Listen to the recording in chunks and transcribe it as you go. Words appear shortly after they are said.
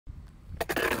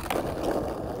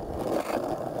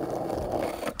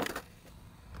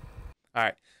All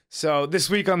right. So this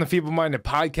week on the Feeble Minded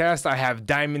podcast, I have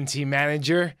Diamond Team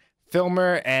manager,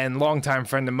 filmer, and longtime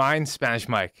friend of mine, Spanish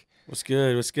Mike. What's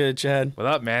good? What's good, Chad? What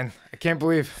up, man? I can't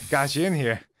believe I got you in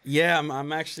here. Yeah,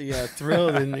 I'm actually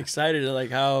thrilled and excited at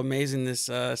like how amazing this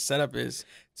setup is.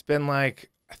 It's been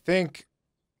like, I think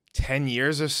 10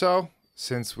 years or so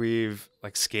since we've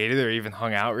like skated or even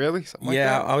hung out, really. Something like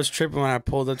that. I was tripping when I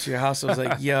pulled up to your house. I was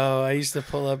like, yo, I used to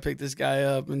pull up, pick this guy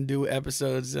up and do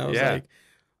episodes. And I was like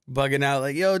bugging out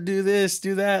like, yo, do this,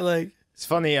 do that. Like, it's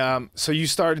funny. So you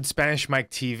started Spanish Mike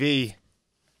TV,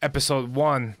 episode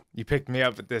 1. You picked me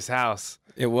up at this house.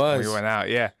 It was. We went out,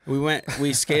 yeah.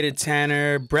 We skated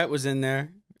Tanner. Brett was in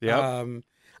there. Yeah.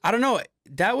 I don't know.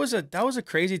 That was a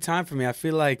crazy time for me. I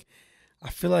feel like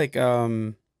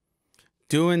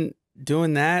doing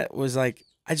that was like,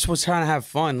 I just was trying to have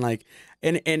fun. Like,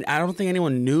 and I don't think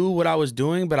anyone knew what I was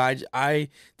doing, but I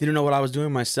didn't know what I was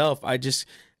doing myself. I just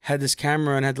had this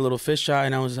camera and had the little fisheye,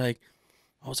 and I was like,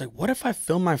 what if I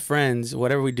film my friends,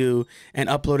 whatever we do, and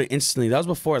upload it instantly? That was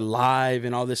before live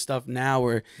and all this stuff now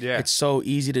where it's so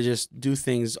easy to just do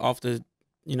things off the,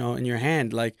 in your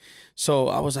hand. Like, so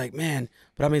I was like, man,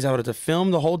 but that means I would have to film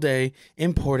the whole day,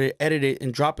 import it, edit it,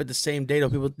 and drop it the same day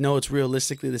so people know it's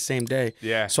realistically the same day.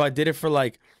 Yeah. So I did it for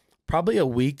like probably a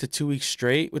week to 2 weeks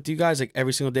straight with you guys, like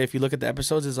every single day. If you look at the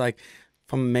episodes, it's like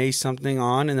from May something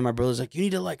on, and then my brother's like, you need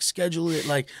to like schedule it,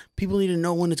 like people need to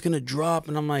know when it's gonna drop,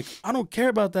 and I'm like, I don't care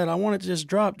about that, I want it to just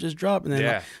drop, and then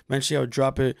like, eventually I would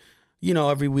drop it,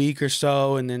 every week or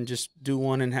so, and then just do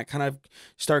one and kind of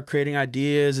start creating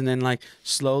ideas, and then like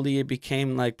slowly it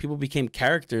became like people became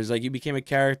characters, like you became a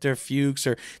character, Fuchs,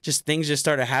 or just things just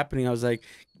started happening. I was like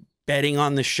betting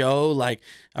on the show, like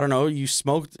I don't know, you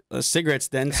smoked cigarettes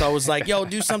then, so I was like, yo,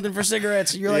 do something for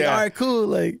cigarettes, and you're like, all right, cool,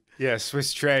 like. Yeah,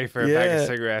 Swiss tray for a pack of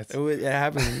cigarettes. It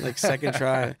happened like second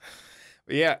try.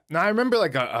 Yeah. Now I remember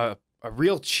like a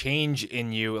real change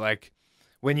in you, like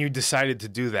when you decided to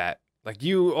do that. Like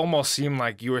you almost seemed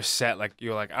like you were set. Like you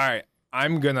were like, all right,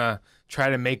 I'm gonna try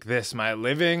to make this my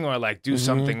living, or like do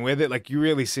something with it. Like you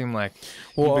really seemed like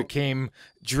you became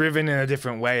driven in a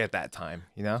different way at that time,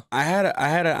 I had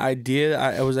an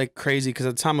idea. It was like crazy because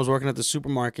at the time I was working at the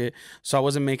supermarket, so I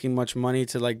wasn't making much money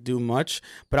to like do much,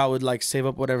 but I would like save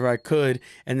up whatever I could,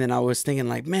 and then I was thinking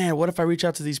like, man, what if I reach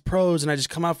out to these pros and I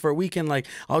just come out for a weekend, like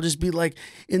I'll just be like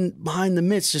in behind the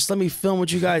midst, just let me film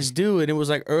what you guys do. And it was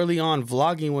like early on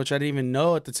vlogging, which I didn't even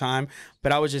know at the time,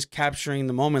 but I was just capturing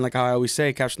the moment, like how I always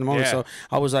say, capture the moment. So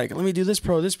I was like, let me do this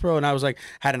pro, and I was like,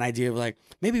 had an idea of like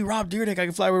maybe Rob Dyrdek, I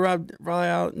could fly with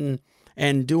Rob out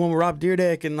and do one with Rob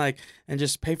Dyrdek and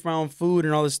just pay for my own food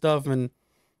and all this stuff. And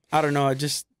I don't know,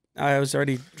 I was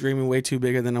already dreaming way too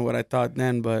bigger than what I thought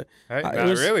then. But not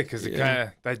really, because it kind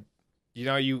of that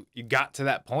you got to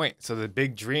that point, so the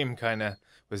big dream kind of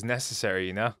was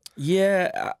necessary,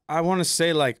 Yeah, I want to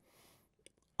say like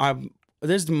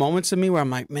there's the moments of me where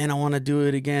I'm like, man, I want to do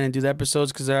it again and do the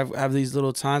episodes, because I have these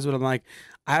little times, but I'm like,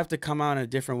 I have to come out in a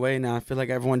different way now. I feel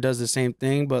like everyone does the same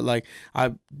thing, but like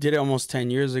I did it almost 10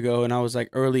 years ago, and I was like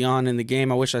early on in the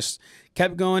game. I wish I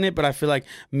kept going it, but I feel like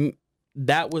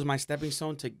that was my stepping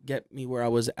stone to get me where I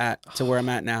was at to where I'm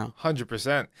at now.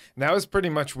 100%. And that was pretty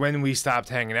much when we stopped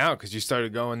hanging out, because you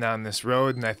started going down this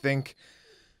road. And I think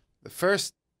the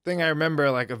first thing I remember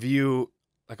like of you,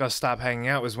 like us stop hanging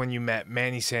out, was when you met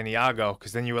Manny Santiago,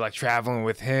 because then you were like traveling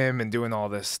with him and doing all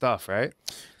this stuff, right?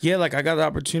 Yeah, like I got the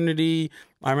opportunity.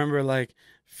 I remember like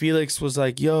Felix was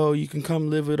like, yo, you can come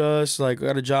live with us, like I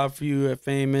got a job for you at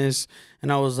Famous. And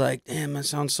I was like, damn, that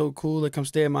sounds so cool, like come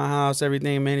stay at my house,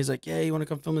 everything. Man, he's like, yeah, you want to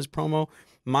come film this promo?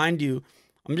 Mind you,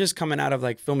 I'm just coming out of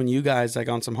like filming you guys like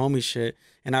on some homie shit,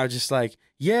 and I was just like,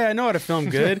 yeah, I know how to film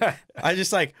good. I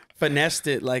just like finessed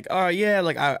it, like, oh yeah,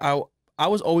 like I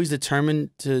was always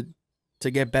determined to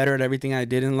get better at everything I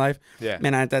did in life. Yeah.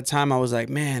 And at that time I was like,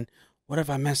 man, what if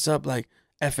I mess up? Like,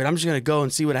 F it, I'm just gonna go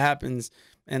and see what happens.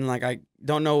 And like I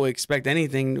don't know, expect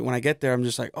anything when I get there. I'm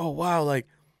just like, oh wow, like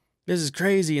this is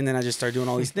crazy. And then I just started doing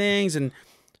all these things, and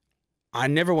I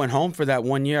never went home for that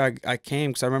 1 year. I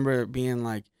came because I remember being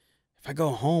like, if I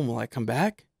go home, will I come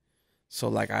back? So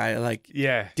like I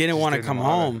didn't want to come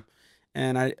home.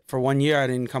 And for 1 year I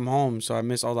didn't come home, so I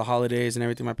missed all the holidays and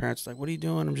everything. My parents were like, what are you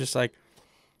doing? I'm just like,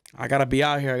 I gotta be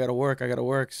out here, I gotta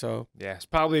work. So yeah, it's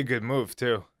probably a good move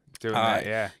too, doing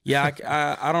that.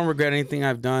 I don't regret anything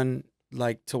I've done,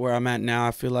 like to where I'm at now.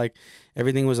 I feel like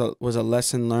everything was a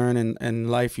lesson learned, and in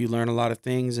life you learn a lot of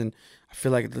things. And I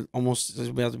feel like almost it's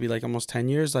about to be like almost 10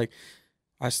 years. Like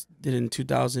I did in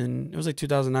 2000, it was like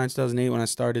 2009, 2008 when I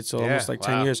started, so almost like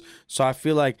 10 years. So I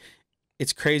feel like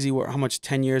it's crazy how much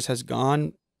 10 years has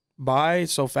gone by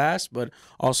so fast, but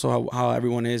also how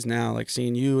everyone is now, like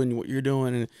seeing you and what you're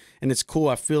doing, and it's cool.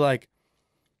 I feel like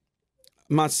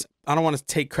I don't want to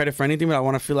take credit for anything, but I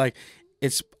want to feel like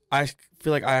I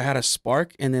feel like I had a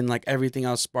spark, and then like everything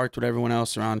else sparked with everyone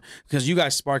else around, because you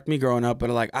guys sparked me growing up, but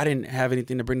like I didn't have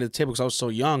anything to bring to the table because I was so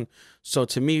young. So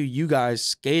to me, you guys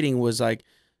skating was like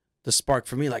the spark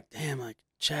for me. Like, damn, like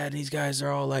Chad and these guys are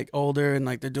all like older and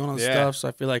like they're doing all this stuff. So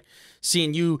I feel like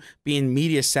seeing you being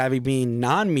media savvy, being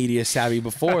non-media savvy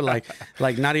before, like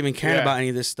not even caring about any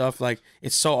of this stuff, like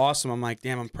it's so awesome. I'm like,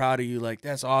 damn, I'm proud of you. Like,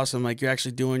 that's awesome. Like, you're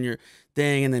actually doing your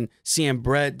thing. And then seeing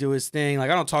Brett do his thing.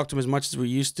 Like, I don't talk to him as much as we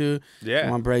used to. Yeah.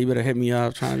 Come on, Brett, you better hit me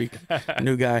up. Trying to be a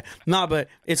new guy. Nah, but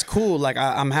it's cool. Like,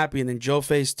 I'm happy. And then Joe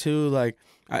Face too. Like,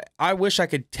 I wish I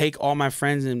could take all my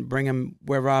friends and bring them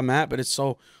wherever I'm at, but it's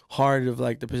so hard of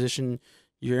like the position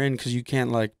you're in, because you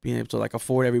can't like be able to like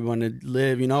afford everyone to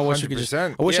live, you know. I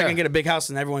wish I can get a big house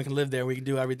and everyone can live there. We can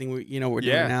do everything we're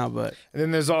doing now. But and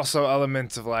then there's also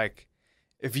elements of like,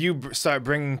 if you start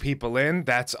bringing people in,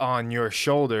 that's on your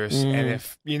shoulders, and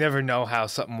if you never know how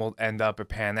something will end up or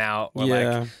pan out, or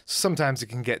like sometimes it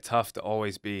can get tough to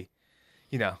always be,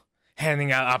 you know,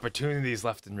 handing out opportunities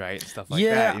left and right and stuff like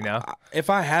that, you know? If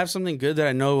I have something good that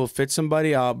I know will fit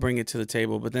somebody, I'll bring it to the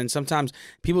table. But then sometimes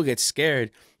people get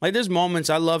scared. Like, there's moments,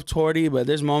 I love Torty, but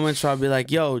there's moments where I'll be like,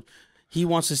 yo, he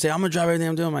wants to say, I'm going to drop everything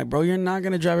I'm doing. I'm like, bro, you're not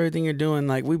going to drop everything you're doing.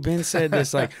 Like, we've been said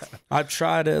this. Like, I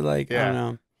try to, like, I don't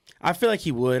know. I feel like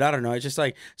he would. I don't know. It's just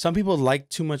like some people like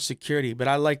too much security, but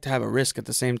I like to have a risk at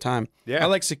the same time. Yeah. I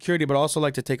like security, but also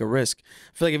like to take a risk.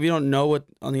 I feel like if you don't know what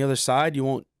on the other side, you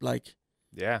won't like...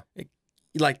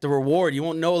 like the reward, you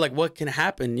won't know like what can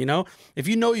happen, you know? If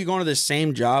you know you're going to the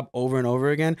same job over and over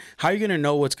again, how are you going to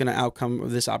know what's going to outcome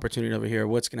of this opportunity over here?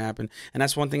 What's going to happen? And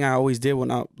that's one thing I always did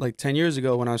when I, like 10 years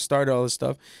ago when I started all this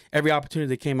stuff, every opportunity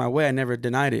that came my way, I never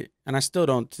denied it. And I still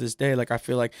don't to this day. Like, I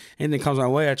feel like anything comes my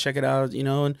way, I check it out, you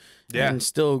know, and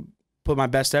still put my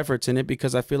best efforts in it,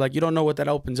 because I feel like you don't know what that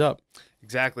opens up.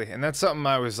 Exactly. And that's something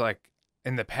I was like,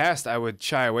 in the past, I would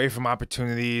shy away from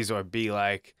opportunities or be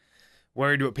like,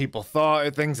 worried what people thought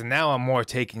or things, and now I'm more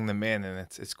taking them in, and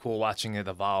it's cool watching it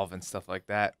evolve and stuff like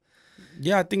that.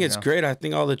 Yeah, I think it's great. I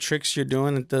think all the tricks you're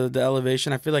doing, the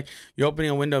elevation, I feel like you're opening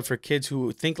a window for kids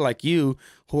who think like you,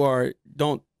 who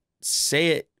don't say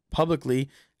it publicly,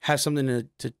 have something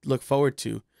to look forward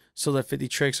to. So that 50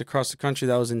 tricks across the country,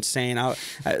 that was insane.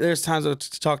 There's times I would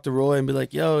talk to Roy and be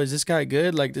like, yo, is this guy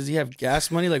good? Like, does he have gas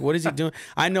money? Like, what is he doing?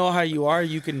 I know how you are.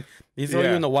 You throw you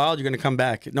in the wild, you're going to come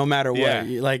back no matter what.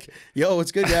 You're like, yo,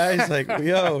 what's good, guys? Like,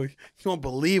 yo, you won't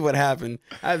believe what happened.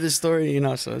 I have this story, you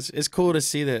know, so it's cool to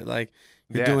see that, like,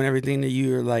 you're doing everything that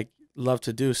you're, like, love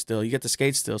to do still. You get to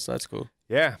skate still, so that's cool.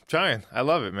 Yeah, I'm trying. I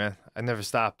love it, man. I never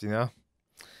stopped, you know?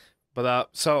 But,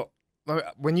 so,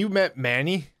 when you met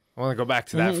Manny... I want to go back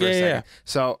to that for a second. Yeah.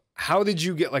 So how did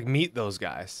you get meet those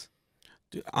guys?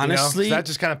 Dude, honestly, that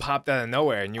just kind of popped out of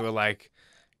nowhere, and you were like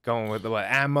going with the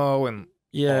ammo and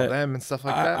all them and stuff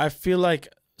like that. I feel like,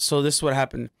 so this is what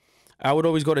happened. I would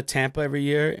always go to Tampa every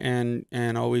year and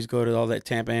always go to all that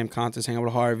Tampa AM contest, hang out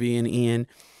with Harvey and Ian.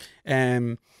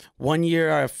 And one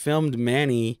year I filmed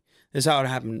Manny. This is how it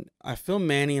happened. I filmed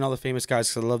Manny and all the famous guys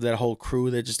because I love that whole crew.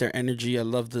 They're just their energy. I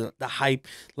love the hype.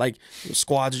 Like,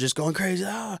 squads are just going crazy.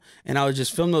 And I would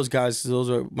just film those guys because those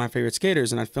are my favorite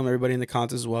skaters. And I'd film everybody in the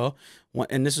contest as well.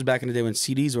 And this was back in the day when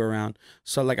CDs were around.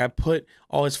 So, like, I put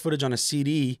all his footage on a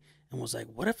CD and was like,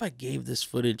 what if I gave this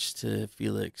footage to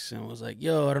Felix? And was like,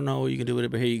 yo, I don't know what you can do with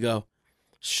it, but here you go.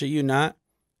 Shit you not.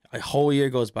 A whole year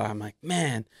goes by. I'm like,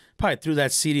 man, probably threw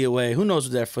that CD away. Who knows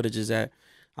what that footage is at?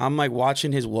 I'm like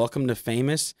watching his Welcome to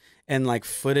Famous, and like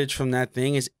footage from that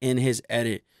thing is in his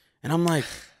edit. And I'm like,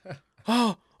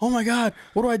 oh my God,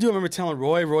 what do I do? I remember telling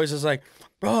Roy. Roy's just like,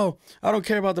 bro, I don't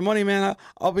care about the money, man.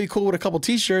 I'll be cool with a couple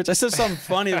t-shirts. I said something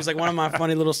funny. It was like one of my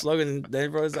funny little slogans. And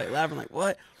then Roy's like laughing, like,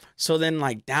 what? So then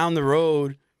like down the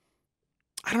road,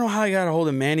 I don't know how I got a hold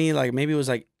of Manny. Like maybe it was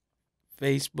like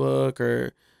Facebook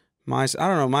or I don't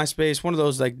know, MySpace, one of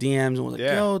those like DMs. And was like,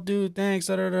 yo, dude, thanks.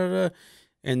 Da, da, da, da.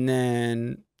 And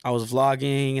then I was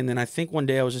vlogging, and then I think one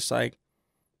day I was just like,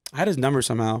 I had his number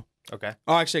somehow. Okay.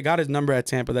 Oh, actually, I got his number at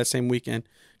Tampa that same weekend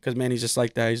because, man, he's just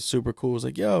like that. He's super cool. He's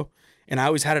like, yo. And I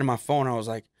always had it in my phone. I was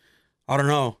like, I don't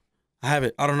know. I have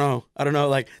it. I don't know.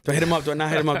 Like, do I hit him up? Do I not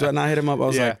hit him up? Do I not hit him up? I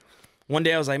was like, one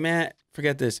day I was like, man,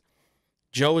 forget this.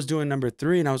 Joe was doing number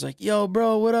 3, and I was like, yo,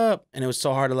 bro, what up? And it was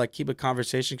so hard to, like, keep a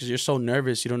conversation because you're so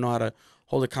nervous. You don't know how to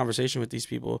hold a conversation with these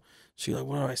people. So you're like,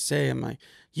 what do I say? I'm like,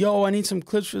 yo, I need some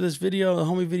clips for this video, the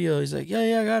homie video. He's like,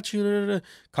 yeah, I got you. Da, da, da.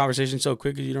 Conversation so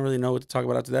quick because you don't really know what to talk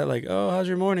about after that. Like, oh, how's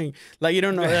your morning? Like, you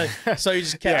don't know. Like, so you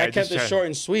just kept, I kept it short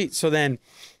and sweet. So then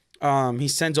he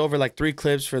sends over like 3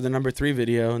 clips for the #3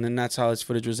 video, and then that's how his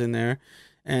footage was in there.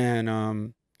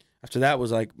 And after that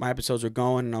was like my episodes were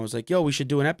going, and I was like, yo, we should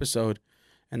do an episode.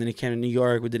 And then he came to New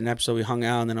York. We did an episode. We hung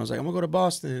out. And then I was like, I'm going to go to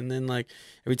Boston. And then, like,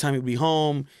 every time he'd be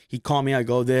home, he'd call me. I'd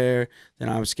go there. Then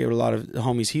I would skate with a lot of the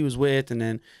homies he was with. And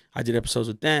then I did episodes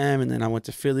with them. And then I went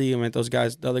to Philly. I met those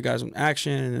guys, the other guys in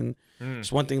action. And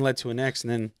just one thing led to the next.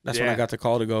 And then that's when I got the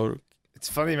call to go. It's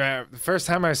funny, man. The first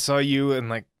time I saw you and,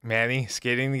 like, Manny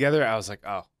skating together, I was like,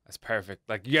 oh, that's perfect.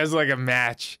 Like, you guys are like a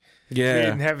match.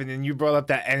 Yeah. In heaven. And you brought up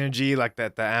that energy, like,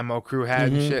 that the Ammo crew had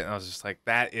and shit. And I was just like,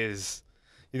 that is...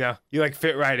 You know, you like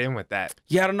fit right in with that.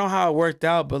 Yeah, I don't know how it worked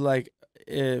out, but like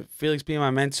Felix being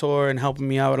my mentor and helping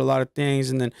me out with a lot of things,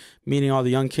 and then meeting all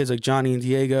the young kids like Johnny and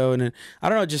Diego, and then, I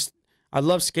don't know, just I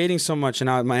love skating so much,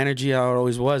 and my energy, how it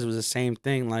always was, it was the same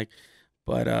thing. Like,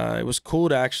 but it was cool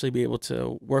to actually be able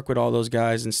to work with all those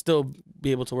guys and still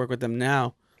be able to work with them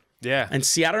now. Yeah. And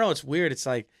see, I don't know, it's weird. It's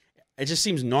like it just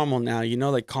seems normal now, you know,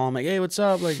 like call them like, hey, what's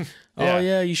up? Like, oh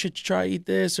yeah, you should try eat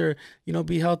this, or you know,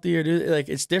 be healthy, or do like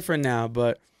it's different now,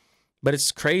 but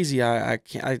it's crazy. I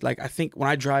can't I think when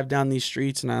I drive down these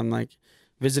streets and I'm like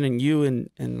visiting you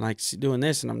and like doing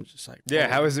this, and I'm just like, yeah,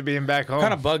 how is it being back home?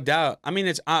 Kind of bugged out. I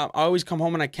mean, I always come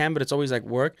home when I can, but it's always like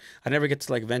work. I never get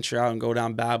to like venture out and go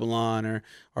down Babylon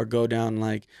or go down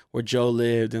like where Joe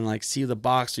lived and like see the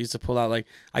box we used to pull out. Like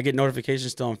I get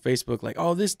notifications still on Facebook like,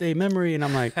 oh, this day memory, and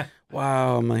I'm like,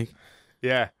 wow. I'm like,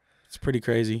 yeah, it's pretty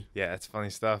crazy. Yeah, it's funny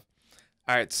stuff.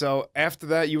 All right, so after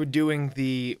that, you were doing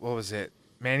what was it?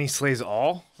 Manny Slays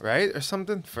All, right, or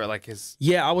something for like his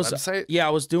website. Yeah,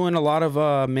 I was doing a lot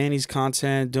of Manny's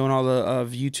content, doing all the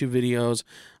YouTube videos.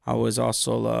 I was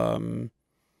also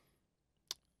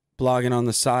blogging on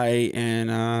the site,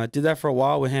 and did that for a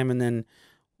while with him, and then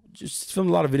just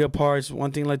filmed a lot of video parts.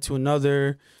 One thing led to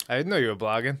another. I didn't know you were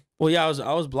blogging. Well, yeah, I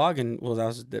was blogging. Well, that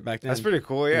was back then. That's pretty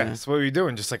cool. Yeah. So what were you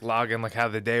doing? Just like logging like how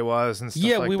the day was and stuff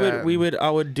like that? Yeah, I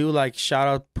would do like shout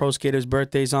out pro skaters'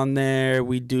 birthdays on there.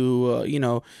 We do you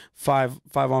know, five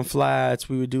on flats.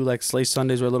 We would do like Slay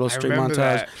Sundays or a little straight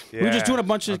montage. Yeah. We were just doing a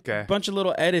bunch of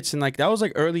little edits, and like that was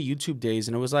like early YouTube days,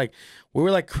 and it was like we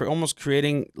were like almost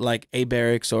creating like a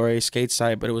barracks or a skate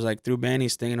site, but it was like through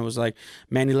Manny's thing, and it was like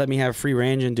Manny let me have free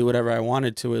range and do whatever I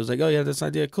wanted to. It was like, oh yeah, that's an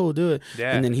idea, cool, do it.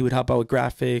 Yeah. And then he would help out with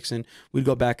graphics, and we'd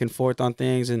go back and forth on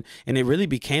things, and it really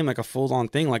became like a full-on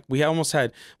thing. Like we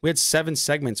had 7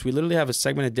 segments. We literally have a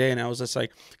segment a day, and I was just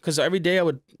like, because every day I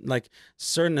would like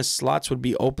certain slots would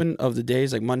be open of the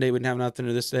days. Like Monday we didn't have nothing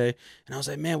to this day, and I was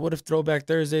like, man, what if Throwback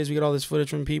Thursdays we get all this footage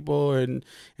from people, and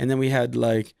then we had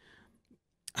like,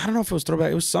 I don't know if it was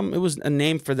Throwback. It was a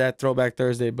name for that Throwback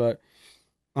Thursday, but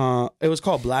it was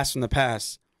called Blast from the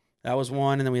Past. That was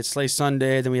one, and then we had Slay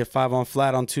Sunday. Then we had 5 on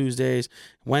Flat on Tuesdays.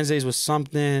 Wednesdays was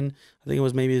something. I think it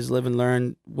was maybe his Live and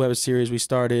Learn web series we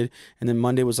started, and then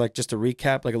Monday was like just a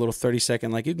recap, like a little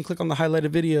 30-second, like you can click on the highlighted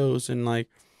videos, and like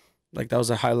that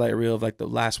was a highlight reel of like the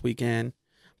last weekend.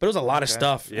 But it was a lot of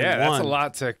stuff. Yeah, that's a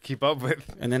lot to keep up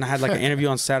with. And then I had like an interview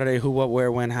on Saturday: who, what,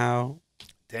 where, when, how.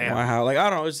 Damn. How? Like I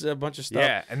don't know, it's a bunch of stuff.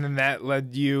 Yeah, and then that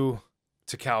led you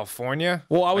to California.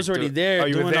 Well, I was already there.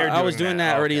 I was doing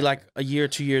that already, like a year,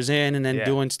 2 years in, and then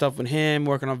doing stuff with him,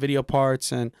 working on video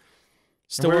parts, and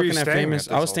still working at Famous.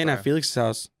 I was staying at Felix's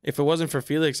house. If it wasn't for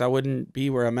Felix, I wouldn't be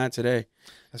where I'm at today.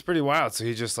 That's pretty wild. So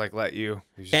he just like let you.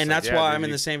 And that's why I'm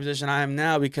in the same position I am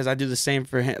now, because I do the same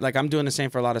for him. Like I'm doing the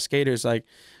same for a lot of skaters. Like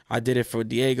I did it for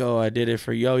Diego. I did it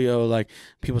for Yo-Yo. Like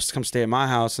people come stay at my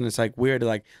house, and it's like weird.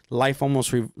 Like life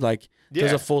almost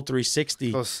does a full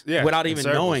 360 without even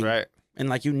knowing. Right. And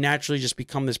like you naturally just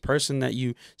become this person that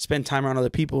you spend time around other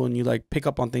people, and you like pick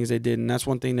up on things they did. And that's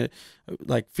one thing that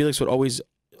like Felix would always,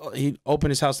 he'd open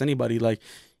his house to anybody. Like,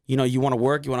 you know, you want to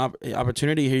work, you want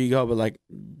opportunity, here you go. But like,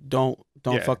 don't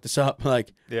fuck this up.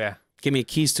 Like, give me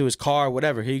keys to his car,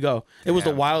 whatever. Here you go. It was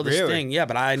the wildest thing. Yeah,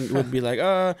 but I would be like,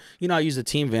 you know, I use a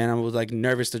team van. I was like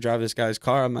nervous to drive this guy's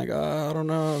car. I'm like, I don't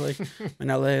know. Like in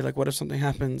LA, like what if something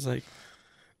happens? Like,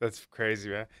 that's crazy,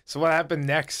 man. So what happened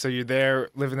next? So you're there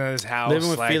living in his house, living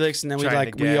with Felix, and then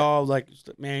we all like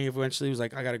Manny eventually was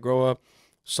like, I gotta grow up.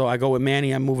 So I go with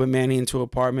Manny. I move with Manny into an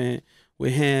apartment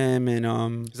with him,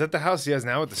 and is that the house he has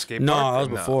now with the skate no, park?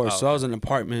 that was before. So I was in an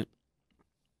apartment.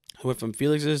 I went from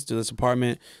Felix's to this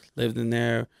apartment, lived in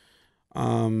there,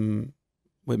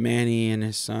 with Manny and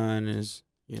his son, his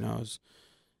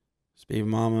baby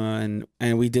mama,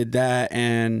 and we did that,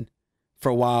 and for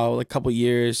a while, like a couple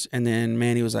years, and then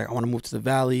Manny was like, I want to move to the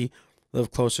Valley, live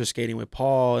closer, skating with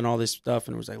Paul and all this stuff,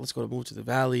 and it was like, let's go to move to the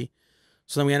Valley.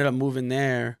 So then we ended up moving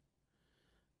there,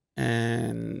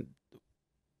 and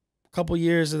a couple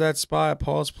years of that spot at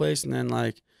Paul's place, and then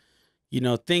like, you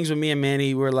know, things with me and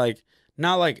Manny were like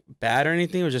not like bad or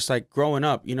anything. It was just like growing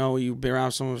up. You know, you've been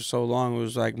around someone for so long. It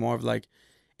was like more of like,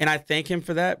 and I thank him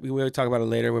for that. We will talk about it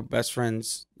later. We're best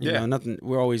friends. You know, nothing.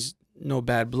 We're always no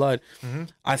bad blood.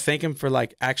 I thank him for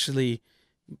like actually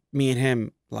me and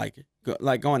him like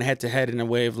going head to head in a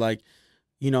way of like,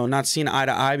 you know, not seeing eye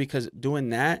to eye, because doing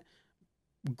that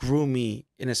grew me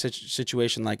in a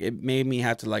situation. Like it made me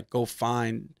have to like go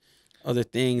find other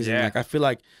things. And like I feel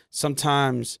like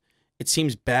sometimes it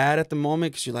seems bad at the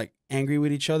moment because you're like angry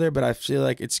with each other, but I feel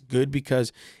like it's good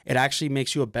because it actually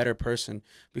makes you a better person.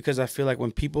 Because I feel like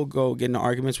when people go get into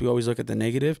arguments, we always look at the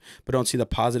negative but don't see the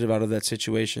positive out of that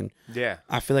situation.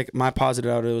 I feel like my positive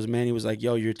out of it was Manny was like,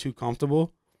 yo, you're too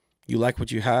comfortable, you like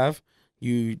what you have,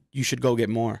 you should go get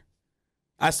more.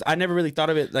 I never really thought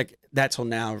of it like that till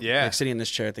now. Like sitting in this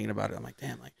chair thinking about it, I'm like,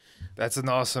 damn, like that's an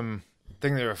awesome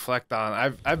thing to reflect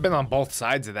on. I've been on both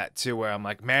sides of that too, where I'm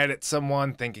like mad at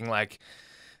someone thinking like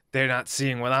they're not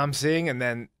seeing what I'm seeing, and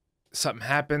then something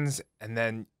happens, and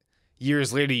then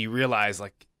years later you realize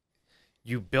like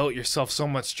you built yourself so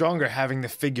much stronger having to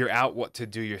figure out what to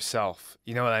do yourself.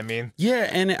 You know what I mean? Yeah,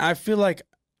 and I feel like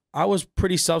I was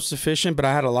pretty self-sufficient, but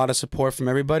I had a lot of support from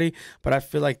everybody. But I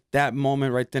feel like that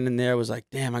moment right then and there was like,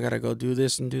 damn, I gotta go do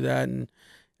this and do that, and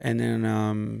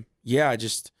then yeah, I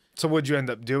just. So what'd you end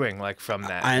up doing like from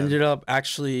that? I ended up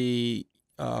actually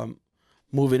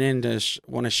moving into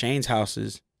one of Shane's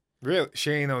houses. Really?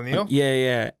 Shane O'Neill?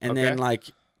 Yeah. And then like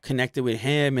connected with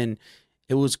him, and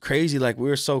it was crazy. Like we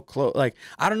were so close. Like,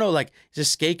 I don't know, like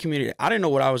just skate community. I didn't know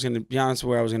what I was going to be honest,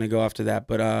 where I was going to go after that.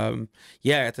 But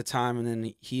yeah, at the time, and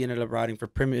then he ended up riding for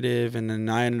Primitive, and then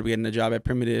I ended up getting a job at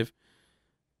Primitive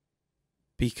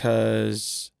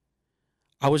because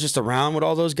I was just around with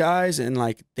all those guys, and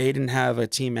like they didn't have a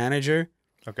team manager.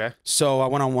 So I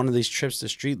went on one of these trips to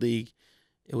Street League.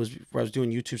 It was where I was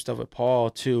doing YouTube stuff with Paul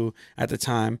too at the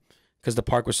time, because the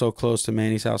park was so close to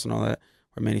Manny's house and all that,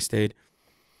 where Manny stayed.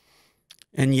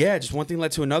 And yeah, just one thing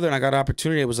led to another, and I got an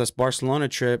opportunity. It was this Barcelona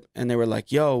trip, and they were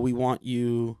like, yo, we want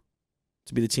you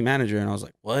to be the team manager. And I was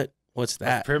like, what? What's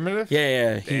that? Primitive?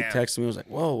 Yeah. He texted me. I was like,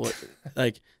 whoa, what?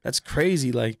 Like, that's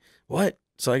crazy. Like, what?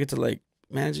 So I get to like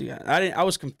manage you guys. I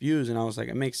was confused, and I was like,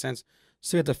 it makes sense.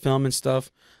 Still get to film and stuff.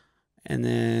 And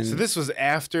then. So this was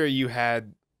after you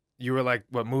were like,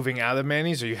 what, moving out of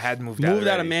Manny's, or you had moved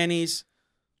out of Manny's,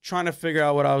 trying to figure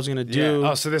out what I was going to do.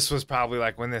 Oh, so this was probably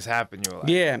like when this happened, you were like,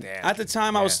 damn. At the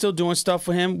time, I was still doing stuff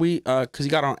with him. Because he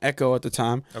got on Echo at the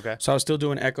time. So I was still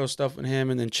doing Echo stuff with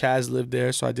him, and then Chaz lived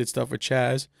there, so I did stuff with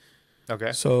Chaz.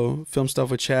 So film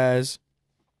stuff with Chaz.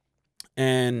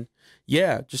 And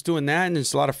yeah, just doing that, and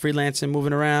just a lot of freelancing,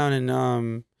 moving around,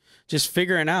 and just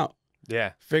figuring out.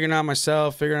 Figuring out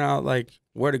myself, figuring out like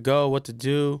where to go, what to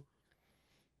do.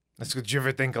 Did you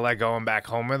ever think of like going back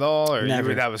home at all, or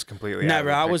never? That was completely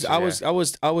never. Out of the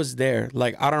picture, I was there.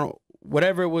 Like I don't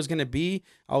whatever it was gonna be,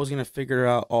 I was gonna figure it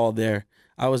out all there.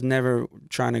 I was never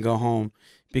trying to go home,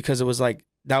 because it was like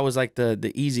that was like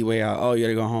the easy way out. Oh, you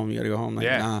gotta go home. You gotta go home. Like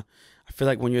nah. I feel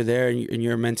like when you're there and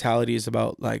your mentality is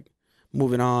about like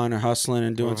moving on or hustling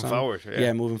and doing something forward.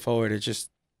 Moving forward. It's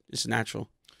natural.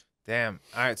 Damn.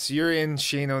 All right. So you're in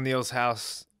Shane O'Neill's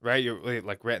house, right? You're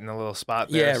like renting a little spot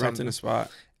there. Yeah, renting a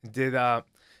spot.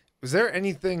 Was there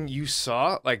anything you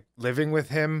saw like living with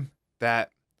him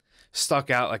that stuck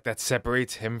out, like that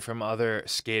separates him from other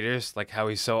skaters, like how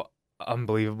he's so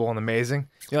unbelievable and amazing?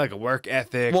 You know, like a work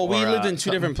ethic. Well, we lived in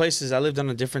two different places. I lived on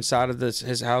a different side of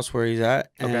his house where he's at,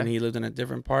 and he lived in a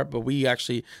different part. But we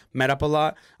actually met up a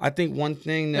lot. I think one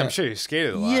thing that I'm sure you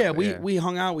skated a lot. Yeah, we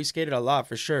hung out. We skated a lot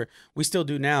for sure. We still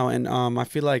do now, and I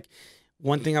feel like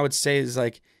one thing I would say is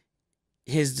like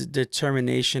his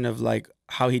determination of like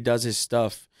how he does his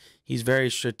stuff. He's very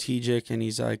strategic, and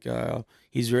he's like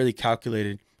he's really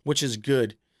calculated, which is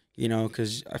good, you know,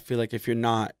 because I feel like if you're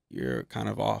not, you're kind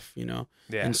of off, you know,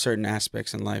 in certain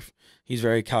aspects in life. He's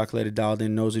very calculated, dialed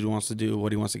in, knows what he wants to do,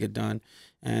 what he wants to get done,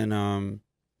 and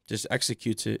just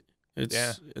executes it.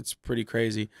 It's pretty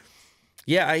crazy.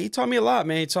 Yeah, he taught me a lot,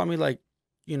 man. He taught me like,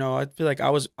 you know, I feel like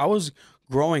I was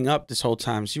growing up this whole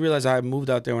time. So you realize I moved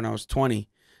out there when I was 20.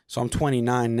 So I'm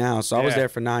 29 now. So I was there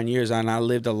for 9 years, and I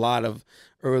lived a lot of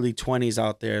early 20s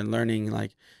out there and learning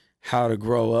like how to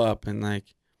grow up. And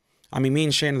like, I mean, me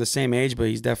and Shane are the same age, but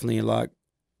he's definitely a lot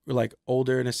like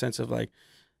older in a sense of like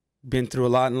been through a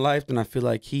lot in life. And I feel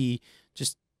like he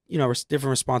just, you know,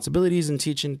 different responsibilities and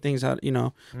teaching things how, you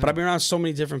know, but I've been around so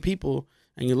many different people,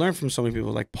 and you learn from so many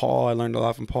people. Like Paul, I learned a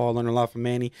lot from Paul, learned a lot from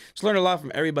Manny. Just learned a lot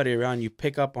from everybody around you.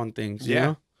 Pick up on things, you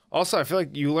know? Also, I feel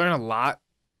like you learn a lot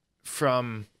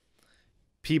from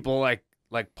people like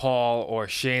like Paul or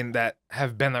Shane that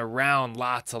have been around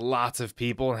lots of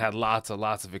people and had lots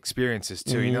of experiences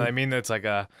too. You know what I mean? It's like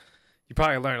you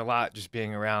probably learn a lot just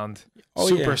being around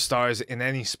superstars in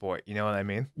any sport. You know what I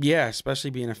mean? Yeah, especially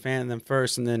being a fan of them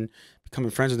first and then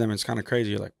becoming friends with them. It's kind of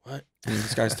crazy. You're like, what? And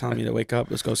this guy's telling me to wake up,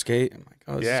 let's go skate. I'm like,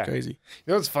 oh, this is crazy. You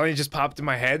know what's funny? It just popped in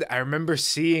my head. I remember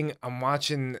I'm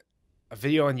watching a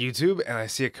video on YouTube and I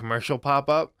see a commercial pop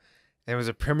up. And it was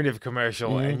a Primitive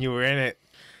commercial and you were in it.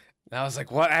 And I was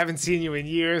like, what? I haven't seen you in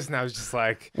years. And I was just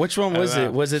like, which one was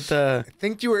it? Was it the... I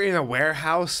think you were in a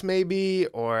warehouse maybe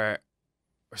or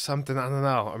something. I don't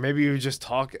know. Or maybe you were just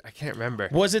talking. I can't remember.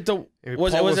 Was it the... Maybe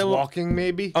was it walking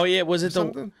maybe? Oh, yeah. Was it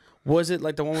something? Was it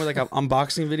like the one with like an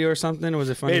unboxing video or something? Or was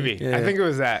it funny? Maybe. Yeah. I think it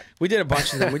was that. We did a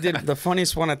bunch of them. We did the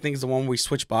funniest one, I think, is the one where we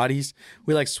switch bodies.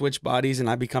 We like switch bodies and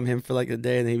I become him for like a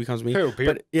day and then he becomes me. Who?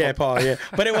 But yeah, Paul, yeah.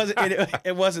 But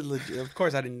it wasn't legit. Of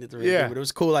course I didn't get the real thing, but it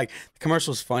was cool. Like the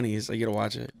commercial's funny, so you gotta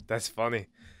watch it. That's funny.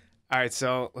 All right,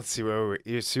 so let's see where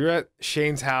we're. So you're at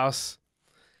Shane's house.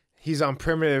 He's on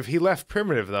Primitive. He left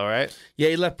Primitive though, right? Yeah,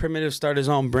 he left Primitive, started his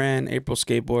own brand, April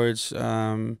Skateboards.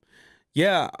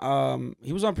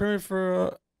 He was on Primitive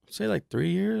for say like 3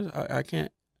 years. I can't.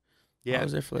 Yeah, I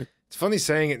was there for like. It's funny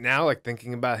saying it now, like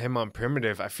thinking about him on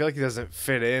Primitive. I feel like he doesn't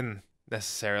fit in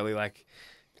necessarily. Like,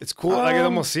 it's cool. Like it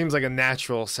almost seems like a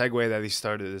natural segue that he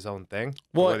started his own thing.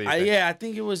 Well, I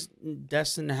think it was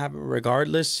destined to happen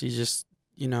regardless. He just,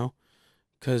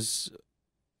 because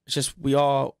it's just we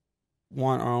all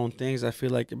want our own things. I feel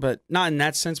like, but not in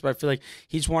that sense. But I feel like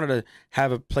he just wanted to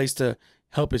have a place to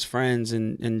help his friends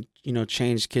and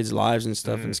change kids' lives and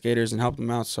stuff and skaters and help them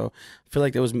out. So I feel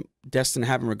like it was destined to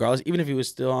happen regardless. Even if he was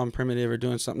still on Primitive or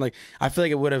doing something, like I feel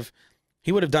like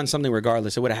he would have done something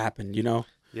regardless. It would have happened,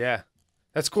 Yeah,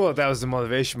 that's cool. That was the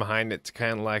motivation behind it, to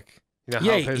kind of like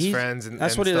help his friends and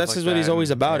that's what he's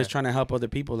always about, is trying to help other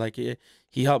people. Like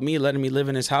he helped me, letting me live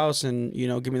in his house and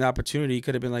give me the opportunity. He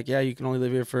could have been like, yeah, you can only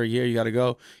live here for a year, you got to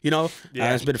go.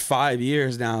 It's been 5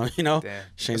 years now. Damn.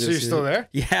 So you're still there?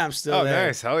 Yeah, I'm still there. Oh,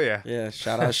 nice, hell yeah. Yeah,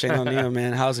 shout out Shane O'Neill,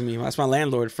 man, housing me. That's my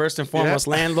landlord, first and foremost.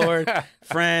 Landlord,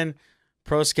 friend,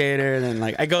 pro skater, and then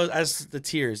like I go as the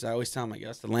tiers. I always tell him like,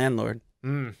 that's the landlord.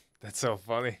 That's so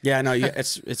funny. Yeah, no,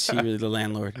 it's he really the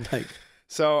landlord. Like,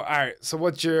 so all right,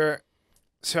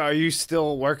 so are you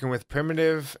still working with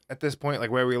Primitive at this point, like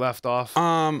where we left off?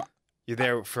 You're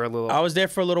there for a little. I was there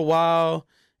for a little while,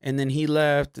 and then he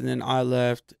left, and then I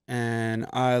left, and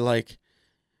I like.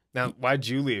 Now, why'd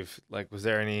you leave? Like, was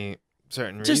there any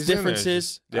certain reason? Just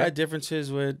differences. I had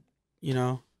differences with,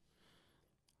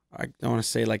 I don't want to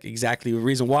say like exactly the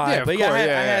reason why, but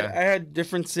I had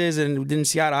differences and didn't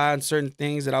see eye to eye on certain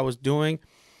things that I was doing.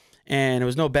 And it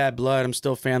was no bad blood. I'm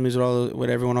still families with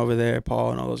everyone over there,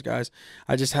 Paul and all those guys.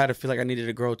 I just had to feel like I needed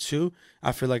to grow too.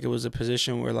 I feel like it was a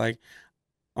position where like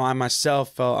I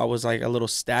myself felt I was like a little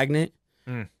stagnant.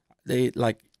 They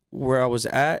like where I was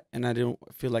at, and I didn't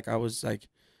feel like I was like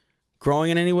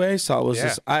growing in any way. So I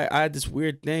was I had this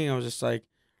weird thing. I was just like,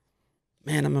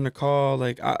 man, I'm gonna call.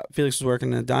 Like Felix was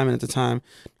working at Diamond at the time.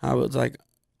 I was like,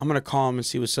 I'm gonna call him and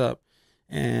see what's up.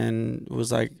 And it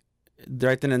was like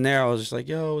right then and there, I was just like,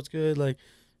 yo, what's good? Like,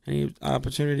 any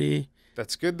opportunity?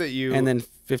 That's good that you. And then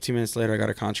 15 minutes later, I got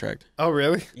a contract. Oh,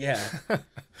 really? Yeah.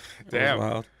 Damn.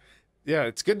 Wild. Yeah,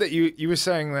 it's good that you were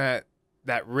saying that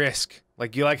risk,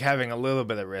 like you like having a little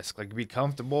bit of risk, like be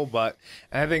comfortable, and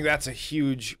I think that's a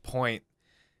huge point.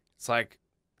 It's like,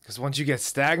 because once you get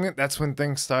stagnant, that's when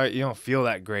things start, you don't feel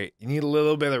that great. You need a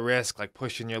little bit of risk, like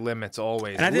pushing your limits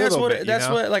always. And I think that's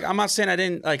what, like, I'm not saying I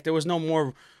didn't, like, there was no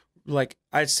more, like,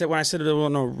 when I said there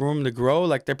was no room to grow,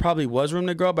 like, there probably was room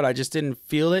to grow, but I just didn't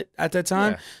feel it at that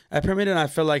time. Yeah. At Pyramid, and I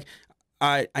felt like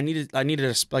I needed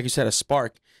like you said, a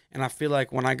spark. And I feel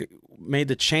like when I made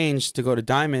the change to go to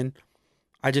Diamond,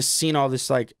 I just seen all this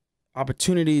like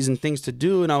opportunities and things to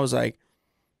do, and I was like,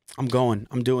 I'm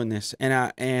doing this. And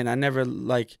I never,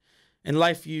 like, in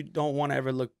life you don't want to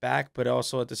ever look back, but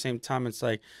also at the same time it's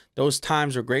like those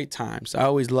times are great times. I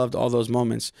always loved all those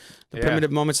moments. The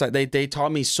primitive moments, like they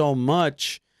taught me so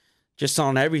much just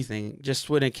on everything. Just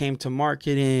when it came to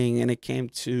marketing and it came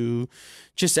to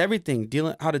just everything,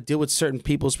 how to deal with certain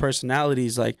people's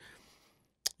personalities. Like,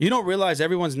 you don't realize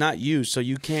everyone's not you, so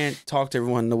you can't talk to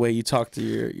everyone the way you talk to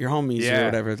your homies or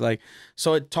whatever. Like,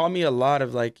 so it taught me a lot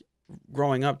of like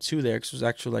growing up too there, because it was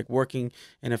actually like working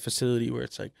in a facility where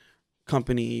it's like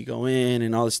company, you go in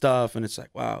and all this stuff, and it's like,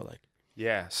 wow, like.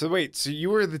 Yeah. So wait, so you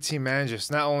were the team manager.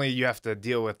 So not only you have to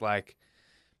deal with like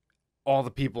all the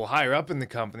people higher up in the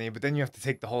company, but then you have to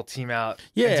take the whole team out.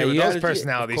 Yeah, and deal with those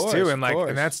personalities too, and like,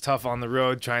 and that's tough on the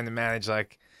road trying to manage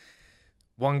like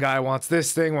one guy wants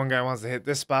this thing, one guy wants to hit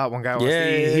this spot, one guy wants to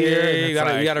eat here.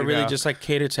 And you gotta really just like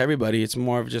cater to everybody. It's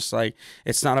more of just like,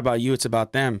 it's not about you, it's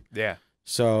about them. Yeah.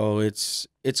 So it's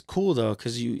cool though,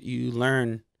 because you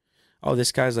learn, oh,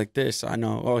 this guy's like this. I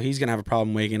know. Oh, he's gonna have a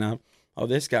problem waking up. Oh,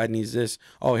 this guy needs this.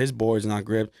 Oh, his board's not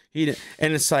gripped. And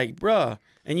it's like, bruh.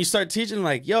 And you start teaching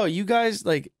like, yo, you guys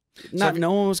like not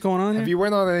knowing what's going on here. Have you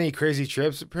went on any crazy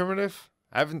trips at Primitive?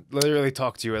 I haven't literally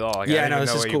talked to you at all. Like, yeah, I know,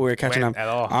 this is cool. We're catching up. At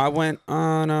all. I went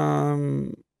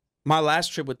on my last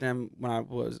trip with them when I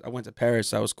went to Paris.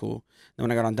 That was cool. Then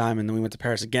when I got on Diamond, then we went to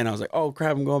Paris again. I was like, oh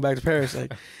crap, I'm going back to Paris.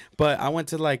 Like, but I went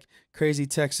to like Crazy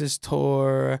Texas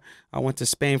tour. I went to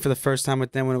Spain for the first time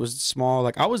with them when it was small.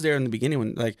 Like I was there in the beginning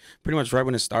when like pretty much right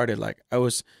when it started. Like I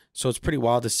was, so it's pretty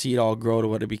wild to see it all grow to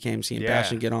what it became. Seeing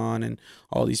Passion get on and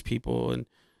all these people, and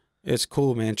it's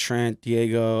cool, man. Trent,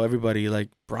 Diego, everybody, like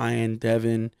Brian,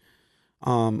 Devin.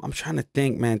 I'm trying to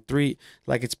think, man.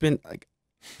 Like it's been like,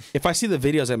 if I see the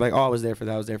videos, I'm like, oh, I was there for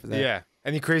that. I was there for that. Yeah.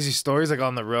 Any crazy stories like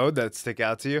on the road that stick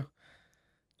out to you?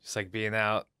 Just like being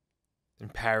out in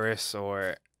Paris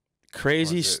or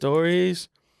crazy stories.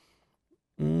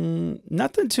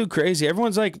 Nothing too crazy.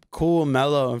 Everyone's like cool,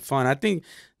 mellow, and fun. I think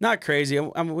not crazy.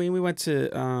 I mean, we went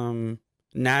to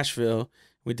Nashville.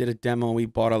 We did a demo. And we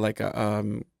bought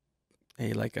a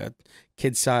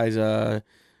kid size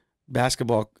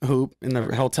basketball hoop in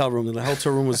the hotel room. The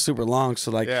hotel room was super long, so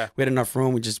like we had enough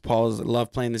room. We just Paul's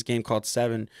love playing this game called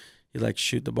Seven. You like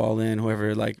shoot the ball in.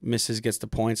 Whoever like misses gets the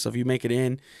point. So if you make it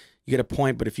in, you get a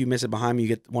point. But if you miss it behind me, you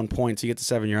get 1 point. So you get the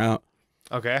 7, you're out.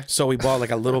 Okay. So we bought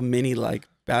like a little mini like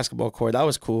basketball court. That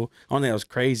was cool. I don't think that was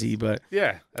crazy, but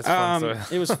yeah, that's fun.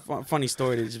 It was a funny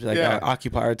story to just be like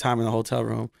occupy our time in the hotel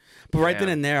room. But right then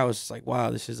and there, I was just like,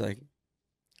 wow, this is like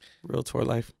real tour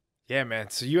life. Yeah, man.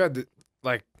 So you had to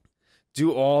like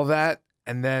do all that,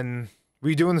 and then were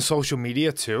you doing the social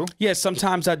media too? Yeah,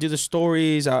 sometimes I do the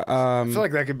stories. I feel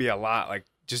like that could be a lot. Like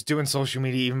just doing social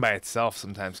media even by itself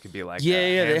sometimes could be like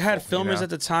yeah. They had filmers at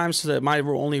the time, so that my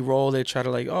only role, they try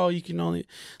to like, oh, you can only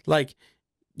like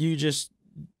you just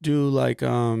do like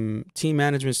team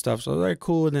management stuff. So they're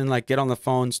cool, and then like get on the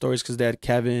phone stories because they had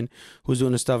Kevin who's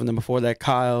doing the stuff, and then before that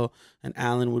Kyle and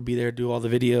Alan would be there do all the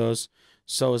videos.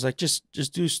 So it's like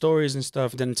just do stories and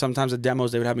stuff. Then sometimes the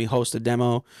demos, they would have me host a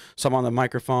demo. So I'm on the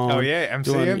microphone. Oh yeah,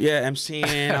 MCing.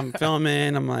 MCing. I'm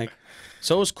filming. I'm like,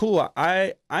 so it was cool.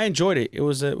 I enjoyed it. It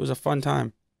was a fun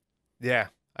time. Yeah,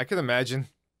 I could imagine.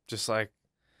 Just like,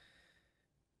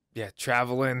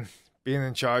 traveling, being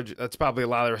in charge. That's probably a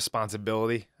lot of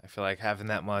responsibility. I feel like having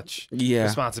that much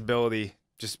responsibility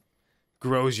just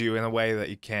grows you in a way that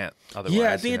you can't otherwise.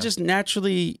 Yeah, I think it just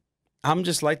naturally. I'm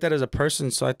just like that as a person,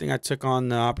 so I think I took on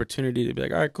the opportunity to be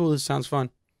like, all right, cool, this sounds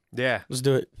fun. Yeah. Let's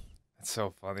do it. That's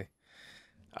so funny.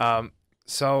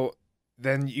 So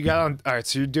then you got on, all right,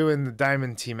 so you're doing the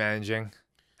Diamond team managing.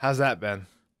 How's that been?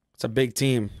 It's a big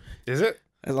team. Is it?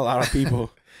 There's a lot of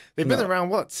people. They've been around,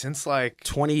 what, since like?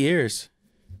 20 years.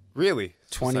 Really?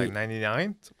 20. Like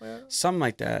 99? Something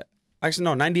like that. Actually,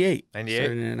 no, 98. 98?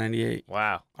 Started in 98.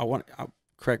 Wow.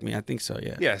 Correct me, I think so,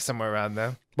 yeah. Yeah, somewhere around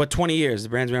there. But 20 years. The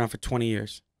brand's been around for 20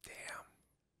 years. Damn.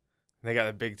 They got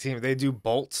a big team. They do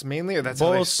bolts mainly, or that's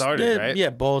how they started, right? Yeah,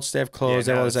 bolts. They have clothes.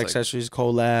 They have all those accessories,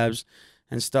 collabs,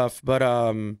 and stuff. But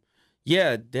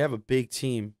yeah, they have a big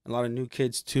team. A lot of new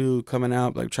kids too coming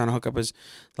out, like trying to hook up as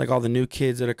like all the new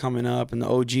kids that are coming up and the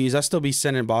OGs. I still be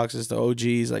sending boxes to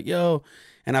OGs, like yo.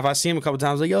 And if I see him a couple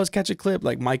times, like yo, let's catch a clip.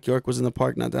 Like Mike York was in the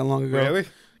park not that long ago. Really?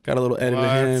 Got a little edit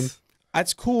of him.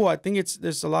 That's cool. I think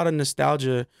there's a lot of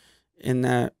nostalgia in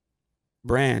that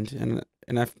brand,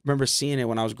 and I remember seeing it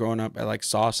when I was growing up at like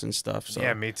Sauce and stuff. So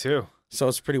yeah, me too. So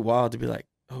it's pretty wild to be like,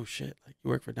 oh shit, like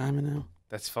you work for Diamond now.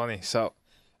 That's funny. So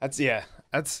that's a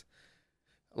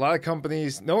lot of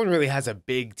companies. No one really has a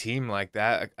big team like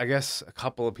that. I guess a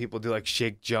couple of people do, like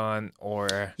Shake John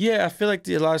or I feel like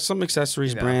some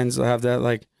accessories brands have that.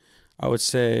 Like I would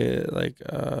say like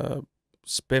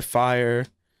Spitfire,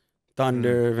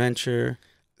 Thunder, Venture.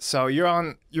 So you're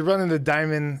running the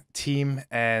Diamond team,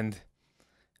 and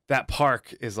that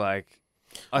park is like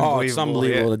unbelievable. Oh, it's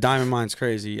unbelievable. The Diamond Mine's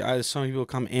crazy. So many people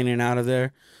come in and out of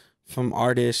there, from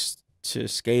artists to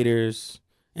skaters,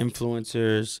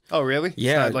 influencers. Oh, really?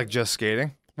 Yeah. It's not like just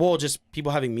skating? Well, just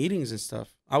people having meetings and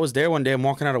stuff. I was there one day. I'm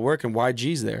walking out of work, and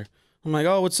YG's there. I'm like,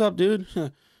 oh, what's up, dude?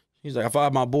 He's like, if I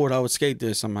had my board, I would skate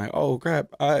this. I'm like, oh, crap.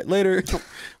 All right, later.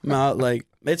 I'm out. Like,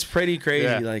 it's pretty crazy.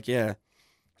 Yeah. Like, yeah.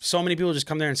 So many people just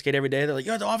come there and skate every day. They're like,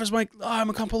 yo, the office mic, I'm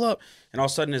going to come pull up. And all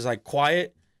of a sudden, it's like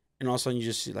quiet. And all of a sudden, you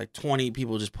just see like 20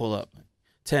 people just pull up.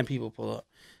 10 people pull up.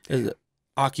 It's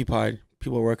occupied.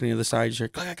 People are working on the other side. You just hear,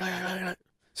 clack, clack, clack, clack.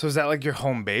 So is that like your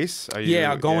home base? Are you,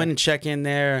 Yeah, I'll go in and check in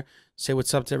there, say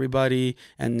what's up to everybody,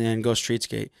 and then go street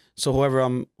skate. So whoever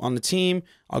I'm on the team,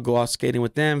 I'll go out skating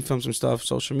with them, film some stuff,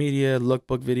 social media,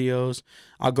 lookbook videos.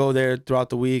 I'll go there throughout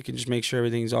the week and just make sure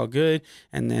everything's all good.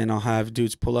 And then I'll have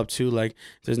dudes pull up too. Like,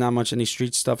 if there's not much any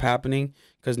street stuff happening,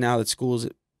 because now that school's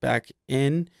back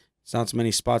in, it's not so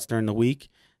many spots during the week.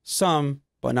 Some,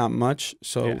 but not much.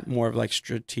 So more of like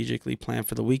strategically plan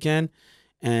for the weekend.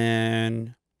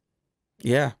 And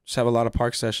yeah, just have a lot of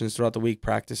park sessions throughout the week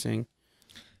practicing.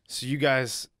 So you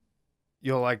guys,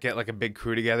 you'll like get like a big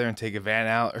crew together and take a van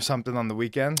out or something on the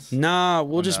weekends? Nah,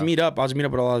 we'll just meet up. I'll just meet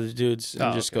up with all the dudes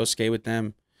and just go skate with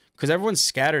them. Because everyone's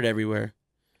scattered everywhere.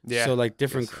 Yeah. So like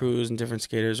different crews and different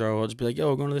skaters are all just be like, yo,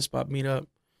 we're going to this spot, meet up.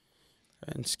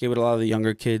 And skate with a lot of the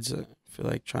younger kids. I feel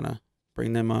like trying to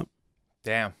bring them up.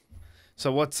 Damn.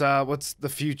 So what's the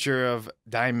future of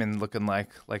Diamond looking like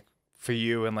for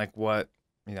you, and like what,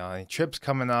 you know, any trips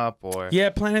coming up or? Yeah,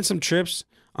 planning some trips.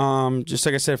 Just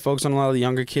like I said, focus on a lot of the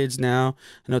younger kids now.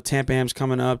 I know Tampa Ham's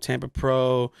coming up, Tampa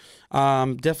Pro.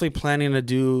 Definitely planning to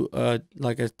do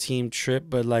like a team trip,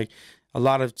 but like a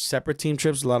lot of separate team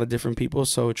trips, a lot of different people.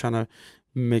 So we're trying to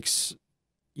mix,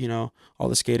 you know, all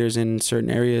the skaters in certain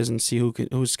areas and see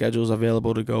whose schedule is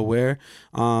available to go where.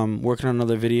 Working on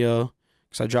another video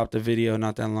because I dropped a video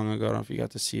not that long ago. I don't know if you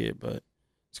got to see it, but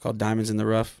it's called Diamonds in the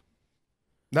Rough.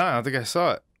 No, I don't think I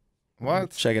saw it.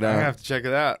 What? Check it out. I have to check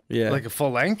it out. Yeah. Like a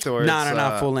full length or? No,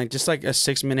 not full length. Just like a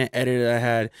 6-minute edit that I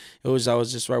had. I was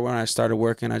just right when I started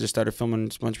working. I just started filming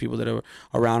a bunch of people that are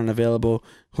around and available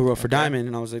who wrote for Diamond.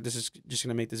 And I was like, this is just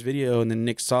going to make this video. And then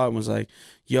Nick saw it and was like,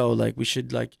 yo, like we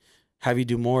should like have you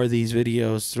do more of these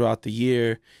videos throughout the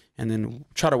year. And then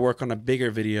try to work on a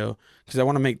bigger video because I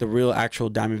want to make the real actual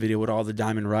Diamond video with all the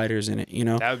Diamond riders in it, you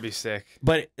know? That would be sick.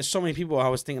 But there's so many people, I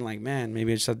was thinking like, man,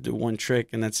 maybe I just have to do one trick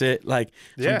and that's it. Like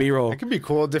some B-roll. It could be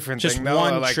cool, different just thing.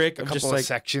 One like trick a of couple just of like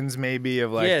sections maybe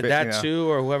of like. Yeah, that you know.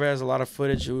 Too, or whoever has a lot of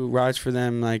footage who rides for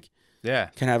them, like can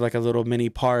have like a little mini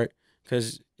part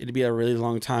because it'd be a really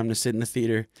long time to sit in the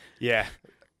theater. Yeah.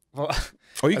 Well,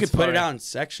 or you could put it out in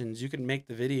sections. You could make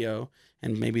the video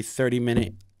in maybe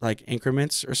 30-minute like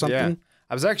increments or something. Yeah.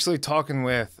 I was actually talking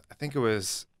with, I think it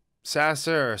was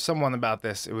Sasser or someone about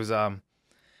this. It was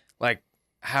like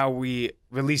how we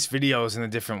release videos in a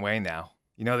different way now.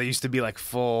 You know, they used to be like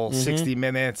full 60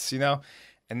 minutes, you know,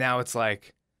 and now it's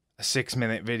like a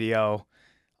 6-minute video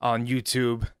on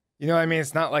YouTube. You know what I mean?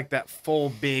 It's not like that full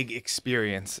big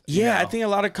experience. Yeah, I think a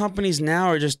lot of companies now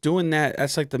are just doing that.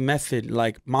 That's like the method,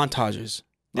 like montages.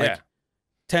 Like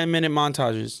 10-minute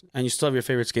montages, and you still have your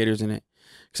favorite skaters in it.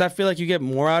 Because I feel like you get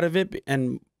more out of it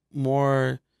and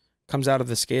more comes out of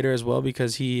the skater as well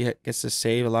because he gets to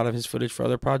save a lot of his footage for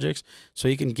other projects. So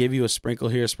he can give you a sprinkle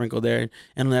here, a sprinkle there,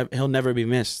 and he'll never be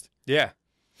missed. Yeah.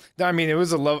 No, I mean, it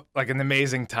was like an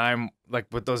amazing time like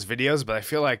with those videos, but I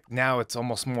feel like now it's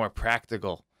almost more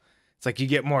practical. It's like you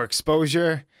get more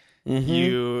exposure. I don't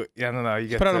know, you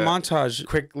get put out a montage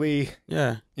quickly.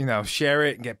 Yeah. You know, share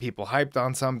it and get people hyped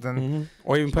on something.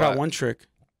 Or even put out one trick.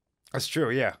 That's true,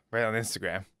 yeah. Right on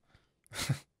Instagram.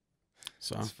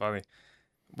 So it's funny.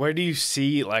 Where do you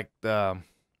see like the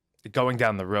going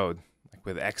down the road, like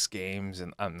with X Games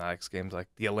and not X Games, like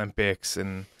the Olympics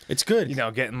and it's good. You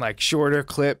know, getting like shorter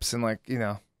clips and like, you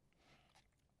know.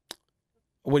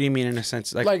 What do you mean in a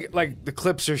sense? Like the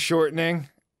clips are shortening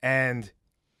and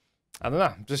I don't know.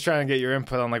 I'm just trying to get your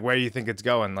input on like where you think it's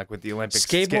going, like with the Olympics.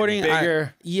 Skateboarding,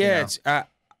 bigger. It's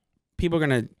people are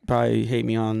gonna probably hate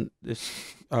me on this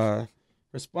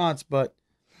response, but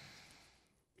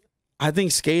I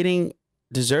think skating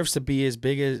deserves to be as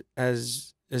big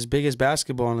as big as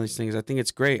basketball and these things. I think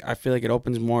it's great. I feel like it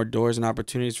opens more doors and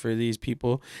opportunities for these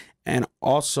people, and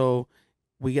also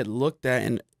we get looked at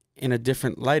in a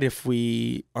different light if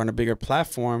we are on a bigger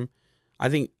platform. I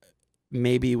think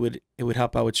maybe it would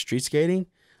help out with street skating.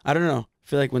 I don't know. I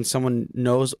feel like when someone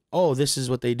knows, oh, this is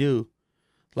what they do,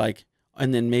 like.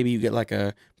 And then maybe you get like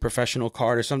a professional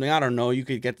card or something. I don't know. You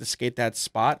could get to skate that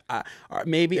spot. Or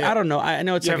maybe I don't know. I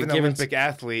know it's you like have an Olympic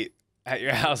athlete at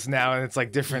your house now, and it's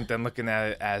like different than looking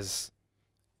at it as,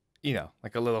 you know,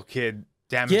 like a little kid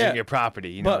damaging your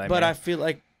property. You know what I mean? But I feel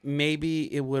like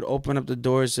maybe it would open up the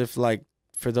doors if like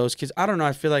for those kids. I don't know.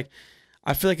 I feel like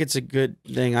it's a good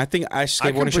thing. I think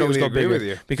skateboarding should always go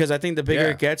bigger because I think the bigger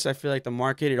it gets, I feel like the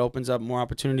market, it opens up more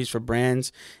opportunities for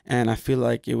brands, and I feel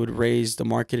like it would raise the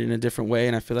market in a different way.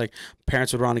 And I feel like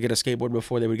parents would want to get a skateboard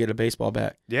before they would get a baseball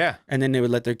bat. Yeah, and then they would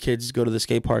let their kids go to the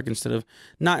skate park instead of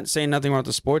not saying nothing wrong with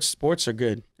the sports. Sports are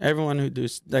good. Everyone who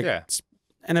does like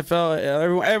NFL,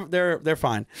 everyone, they're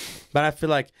fine, but I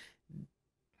feel like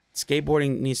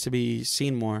skateboarding needs to be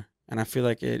seen more, and I feel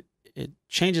like it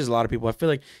changes a lot of people. I feel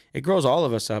like it grows all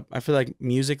of us up. I feel like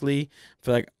musically, I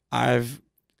feel like I've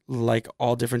like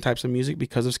all different types of music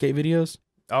because of skate videos.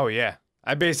 Oh yeah,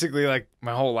 I basically like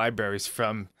my whole library's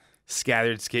from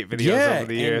scattered skate videos over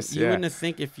the years. And you wouldn't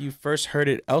think if you first heard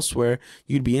it elsewhere,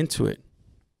 you'd be into it.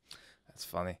 That's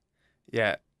funny.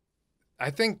 Yeah, I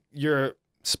think you're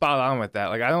spot on with that.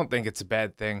 Like, I don't think it's a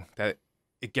bad thing that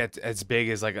it gets as big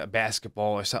as like a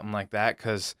basketball or something like that,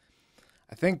 because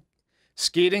I think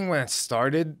skating when it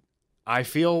started, I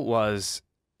feel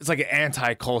it's like an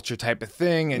anti-culture type of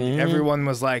thing, and everyone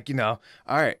was like, you know,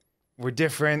 all right, we're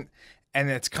different, and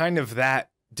it's kind of that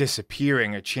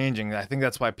disappearing or changing. I think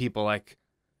that's why people like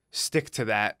stick to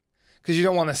that, because you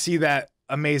don't want to see that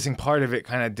amazing part of it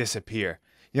kind of disappear.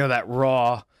 You know, that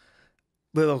raw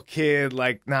little kid,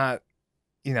 like not,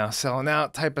 you know, selling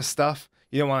out type of stuff.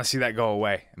 You don't want to see that go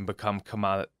away and become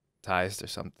commoditized or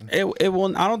something. It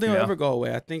will. I don't think it'll ever go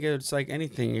away. I think it's like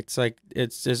anything. It's like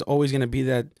there's always gonna be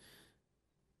that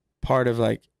part of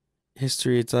like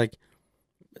history. It's like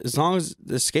as long as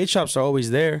the skate shops are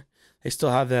always there, they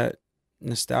still have that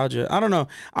nostalgia. I don't know.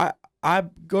 I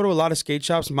go to a lot of skate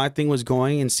shops. My thing was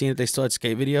going and seeing if they still had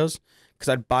skate videos, because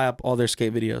I'd buy up all their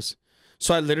skate videos.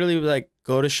 So I literally would like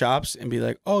go to shops and be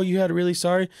like, "Oh, you had Really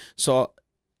Sorry?" So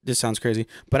this sounds crazy,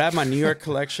 but I have my New York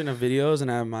collection of videos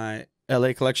and I have my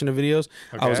LA collection of videos.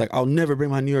 Okay. I was like, I'll never bring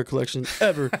my New York collection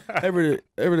ever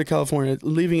to California,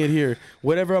 leaving it here.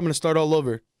 Whatever, I'm gonna start all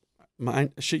over.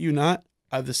 Shit you not,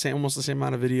 I have almost the same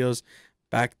amount of videos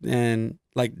back then.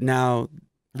 Like now,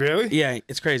 really? Yeah,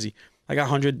 it's crazy. I got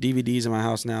 100 DVDs in my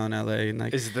house now in LA. And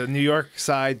like, is the New York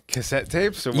side cassette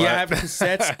tapes or what? Yeah, I have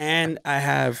cassettes and I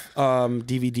have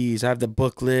DVDs. I have the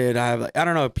booklet. I have like, I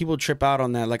don't know. People trip out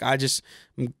on that. Like I just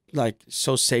like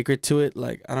so sacred to it.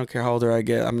 Like I don't care how older I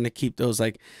get. I'm gonna keep those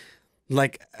like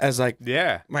as like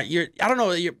yeah. I don't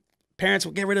know. Your parents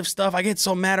will get rid of stuff. I get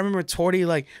so mad. I remember Torty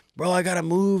like, bro, I gotta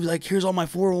move. Like here's all my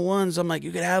 401s. I'm like,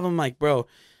 you could have them. Like, bro,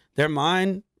 they're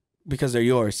mine because they're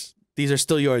yours. These are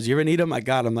still yours. You ever need them? I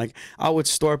got them. Like I would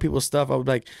store people's stuff. I would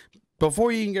like,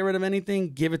 before you can get rid of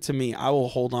anything, give it to me. I will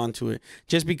hold on to it.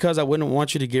 Just because I wouldn't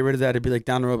want you to get rid of that. It'd be like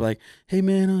down the road, like, hey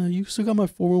man, you still got my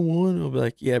 401? I'll be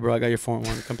like, yeah, bro, I got your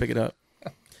 401. Come pick it up.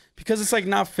 Because it's like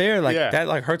not fair. Like that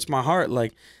like hurts my heart.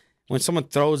 Like when someone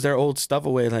throws their old stuff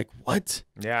away, like what?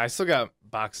 Yeah, I still got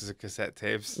boxes of cassette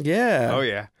tapes. Yeah. Oh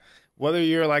yeah. Whether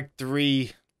you're like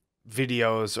 3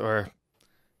 videos or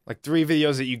like 3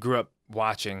 videos that you grew up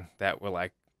watching that were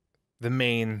like the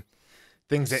main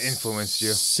things that influenced you.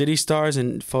 City Stars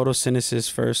and Photosynthesis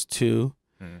first 2.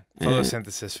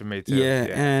 Photosynthesis for me too. Yeah,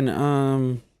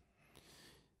 and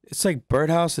it's like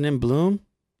Birdhouse and In Bloom,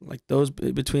 like those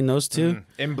between those 2.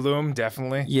 In Bloom,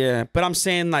 definitely. Yeah, but I'm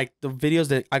saying like the videos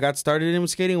that I got started in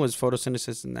with skating was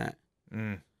Photosynthesis and that.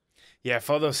 Yeah,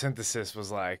 Photosynthesis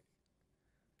was like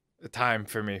a time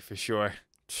for me for sure.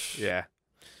 Yeah.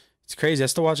 It's crazy. I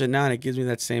still watch it now, and it gives me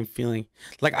that same feeling.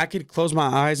 Like I could close my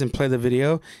eyes and play the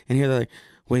video and hear like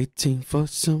waiting for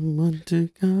someone to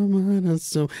come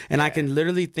on. And I can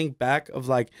literally think back of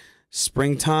like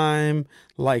springtime,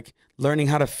 like learning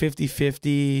how to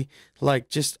 50-50, like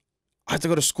just I have to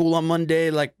go to school on Monday,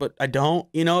 like, but I don't.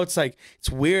 You know, it's like it's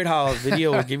weird how a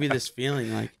video will give you this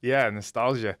feeling. Like yeah,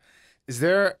 nostalgia. Is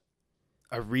there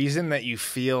a reason that you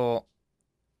feel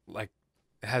like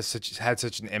it had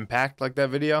such an impact like that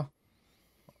video?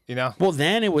 You know? Well,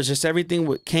 then it was just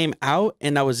everything came out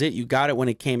and that was it. You got it when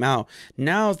it came out.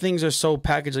 Now things are so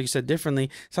packaged, like you said, differently.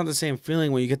 It's not the same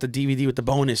feeling when you get the DVD with the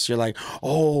bonus. You're like,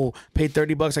 oh, paid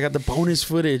 $30. I got the bonus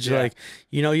footage. Yeah. Like,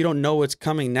 you know, you don't know what's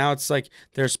coming. Now it's like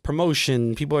there's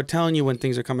promotion. People are telling you when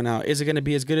things are coming out. Is it going to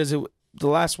be as good as the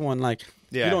last one? Like,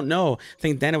 you don't know. I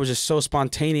think then it was just so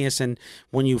spontaneous. And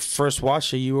when you first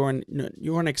watched it, you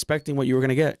weren't expecting what you were going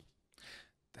to get.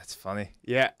 That's funny.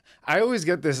 Yeah. I always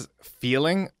get this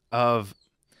feeling of,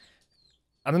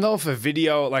 I don't know if a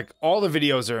video, like all the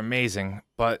videos are amazing,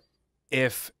 but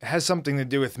if it has something to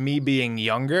do with me being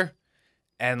younger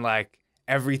and like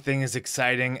everything is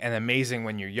exciting and amazing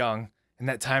when you're young and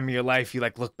that time of your life you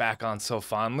like look back on so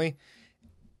fondly,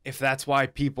 if that's why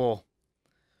people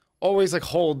always like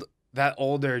hold that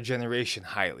older generation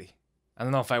highly. I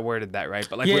don't know if I worded that right,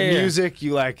 but like with music,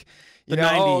 you like, you know,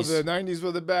 90s. Oh, the 90s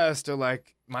were the best, or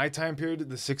like my time period,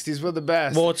 the 60s were the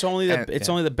best. Well, it's only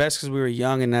only the best because we were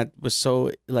young and that was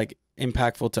so like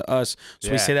impactful to us.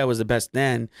 So we say that was the best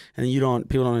then, and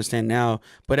people don't understand now.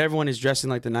 But everyone is dressing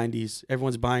like the 90s.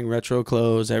 Everyone's buying retro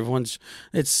clothes.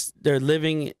 They're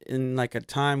living in like a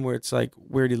time where it's like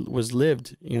where it was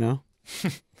lived, you know?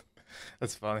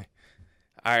 That's funny.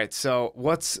 All right, so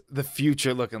what's the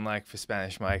future looking like for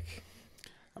Spanish Mike?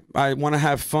 I want to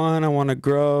have fun. I want to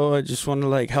grow. I just want to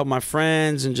like help my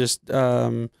friends and just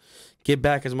give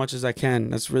back as much as I can.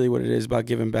 That's really what it is, about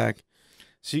giving back.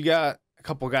 So you got a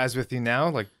couple guys with you now,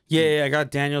 like Yeah, I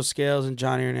got Daniel Scales and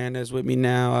Johnny Hernandez with me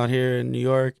now out here in New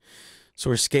York. So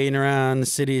we're skating around the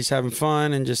cities, having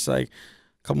fun, and just like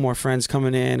a couple more friends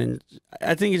coming in. And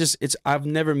I think I've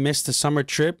never missed a summer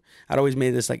trip. I'd always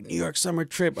made this like New York summer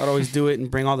trip. I'd always do it and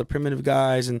bring all the primitive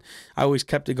guys, and I always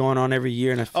kept it going on every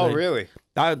year. And I feel like really?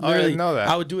 I didn't know that.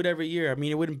 I would do it every year. I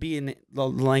mean, it wouldn't be in the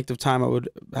length of time I would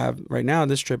have right now on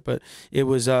this trip, but it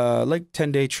was like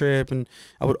 10-day trip, and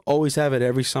I would always have it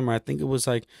every summer. I think it was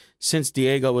like since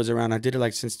Diego was around, I did it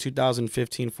like since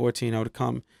 2015, 14. I would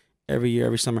come every year,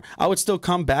 every summer. I would still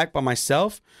come back by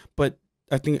myself, but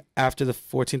I think after the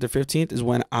 14th or 15th is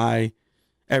when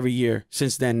every year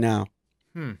since then now.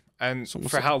 And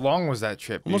for how long was that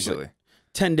trip usually? Like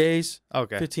 10 days.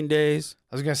 Okay. 15 days.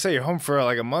 I was gonna say you're home for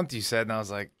like a month, you said, and I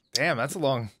was like, damn, that's a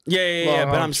long. Yeah.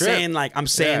 But I'm trip.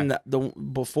 saying that the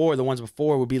ones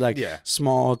before would be like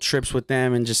small trips with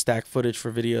them and just stack footage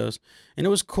for videos, and it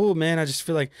was cool, man. I just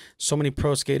feel like so many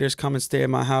pro skaters come and stay at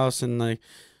my house, and like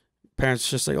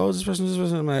parents just like, oh, this person.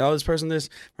 I'm like, oh, this person, this.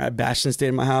 Right, Bastion stayed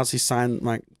in my house. He signed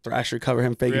my Thrasher cover,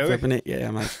 him faking flipping it. Yeah,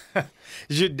 I'm like.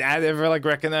 Did your dad ever like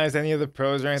recognize any of the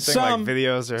pros or anything, like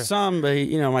videos or? Some, but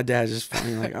my dad's just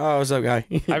funny. Like, oh, what's up, guy?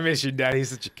 I miss your dad. He's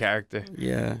such a character.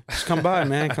 Yeah, just come by,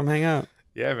 man. Come hang out.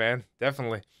 Yeah, man,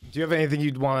 definitely. Do you have anything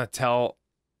you'd want to tell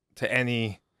to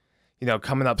any,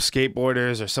 coming up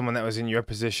skateboarders or someone that was in your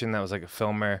position that was like a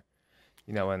filmer,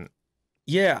 and.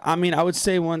 Yeah, I mean, I would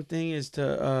say one thing is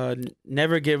to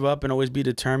never give up and always be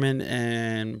determined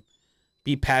and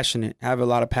be passionate. Have a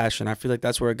lot of passion. I feel like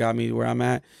that's where it got me where I'm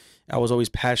at. I was always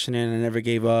passionate and I never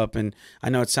gave up. And I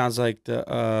know it sounds like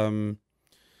the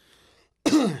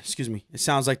excuse me. It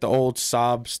sounds like the old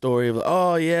sob story of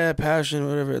oh yeah, passion,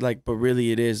 whatever. Like, but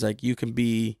really it is like you can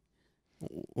be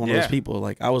one of those people.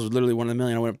 Like I was literally one of the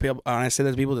million. When I say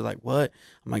that to people, they're like, "What?"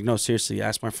 I'm like, "No, seriously."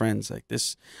 Ask my friends like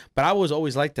this. But I was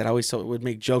always like that. I always would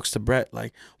make jokes to Brett,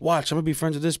 like, "Watch, I'm gonna be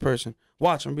friends with this person.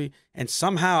 Watch, I'm gonna be." And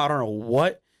somehow I don't know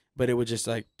what, but it would just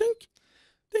like, dink,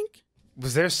 dink.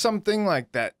 Was there something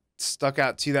like that stuck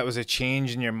out to you that was a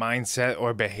change in your mindset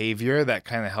or behavior that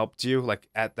kind of helped you, like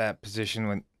at that position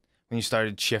when you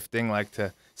started shifting, like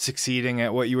to succeeding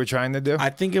at what you were trying to do? I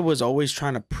think it was always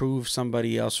trying to prove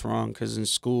somebody else wrong, because in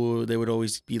school they would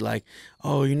always be like,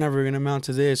 oh, you're never going to amount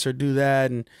to this or do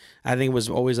that. And I think it was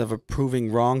always of a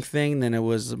proving wrong thing than it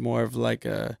was more of like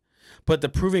a, but the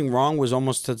proving wrong was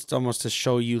almost to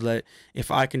show you that if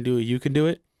I can do it, you can do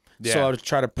it. Yeah. So I would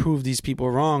try to prove these people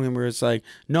wrong, and where it's like,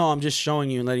 no, I'm just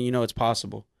showing you and letting you know it's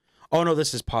possible. Oh no,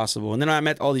 this is possible. And then I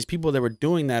met all these people that were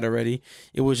doing that already.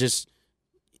 It was just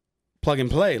plug and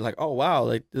play, like, oh wow,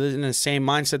 like they're in the same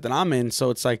mindset that I'm in.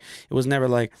 So it's like it was never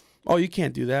like, oh, you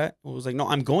can't do that. It was like, no,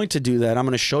 I'm going to do that. I'm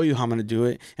going to show you how I'm going to do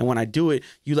it, and when I do it,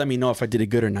 you let me know if I did it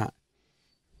good or not.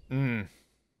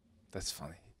 That's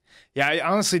funny. Yeah, I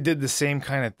honestly did the same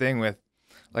kind of thing with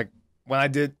like when I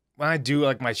do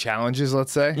like my challenges,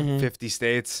 let's say 50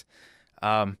 states,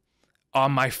 on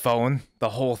my phone, the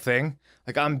whole thing.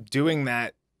 Like I'm doing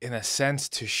that in a sense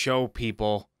to show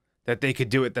people that they could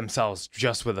do it themselves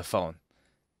just with a phone.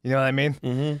 You know what I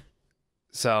mean?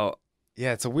 So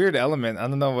yeah, it's a weird element. I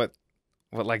don't know what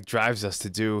like drives us to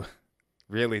do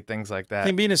really things like that. I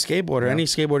think being a skateboarder, any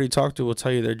skateboarder you talk to will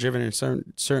tell you they're driven in a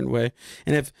certain way.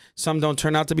 And if some don't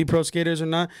turn out to be pro skaters or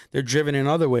not, they're driven in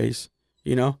other ways,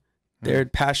 Their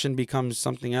passion becomes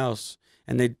something else,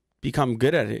 and they become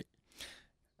good at it.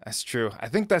 That's true. I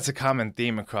think that's a common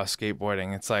theme across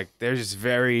skateboarding. It's like they're just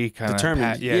very kind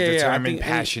determined. of determined,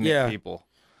 passionate people.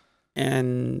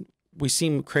 And we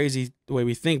seem crazy the way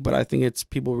we think, but I think it's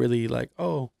people really like,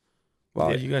 oh,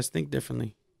 wow, you guys think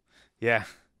differently. Yeah,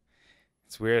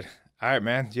 it's weird. All right,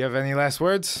 man. Do you have any last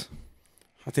words?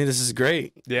 I think this is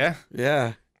great. Yeah?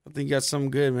 Yeah. I think you got something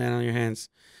good, man, on your hands.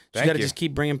 You got to just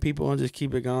keep bringing people and just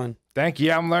keep it going. Thank you.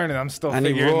 Yeah, I'm learning. I'm still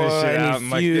figuring Roy, this shit out.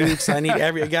 I need Fuchs. I need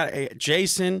I got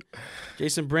Jason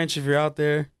Brinch, if you're out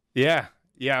there. Yeah.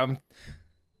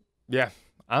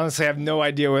 Honestly, I have no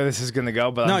idea where this is going to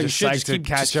go, but I'm just psyched to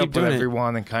catch up with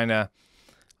everyone and kind of,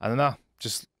 I don't know.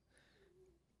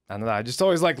 I just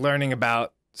always like learning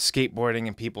about skateboarding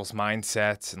and people's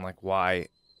mindsets and like why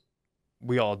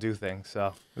we all do things,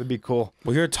 so it'd be cool.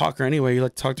 Well, you're a talker anyway. You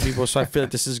like to talk to people, so I feel like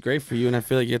this is great for you, and I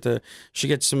feel like you should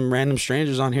get some random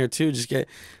strangers on here too.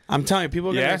 I'm telling you,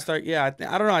 people are gonna start. Yeah, I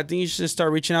don't know. I think you should just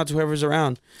start reaching out to whoever's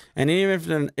around, and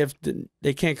even if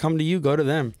they can't come to you, go to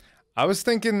them. I was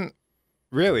thinking,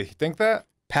 really, think that?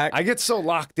 pack. I get so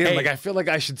locked in. Hey. Like I feel like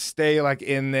I should stay like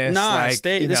in this. Nah, like,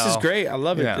 stay. you This is know. great. I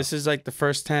love it. Yeah. This is like the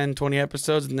first 10, 20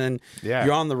 episodes, and then Yeah.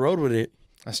 you're on the road with it.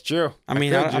 That's true. I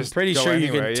mean, could I'm just pretty go sure you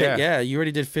anywhere, can take. Yeah, you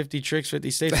already did 50 tricks,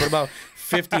 50 states. What about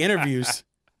 50 interviews?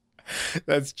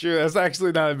 That's true. That's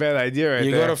actually not a bad idea, right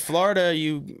You there. go to Florida,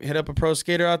 you hit up a pro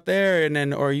skater out there, and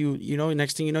then, or you know,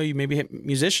 next thing you know, you maybe hit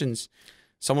musicians.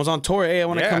 Someone's on tour. Hey, I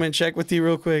want to come and check with you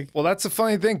real quick. Well, that's a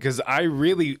funny thing because I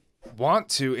really want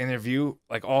to interview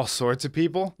like all sorts of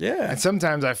people. Yeah. And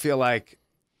sometimes I feel like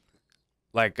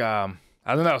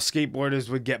I don't know, skateboarders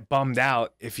would get bummed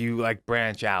out if you like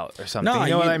branch out or something. No,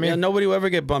 you know what I mean? Nobody will ever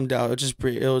get bummed out.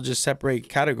 It'll just separate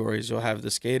categories. You'll have the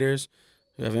skaters,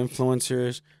 you'll have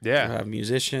influencers, Yeah. you'll have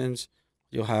musicians,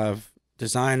 you'll have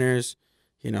designers,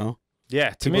 you know.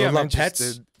 Yeah. To People me, who I'm love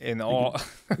interested pets. in all.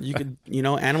 You could, you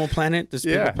know, Animal Planet. There's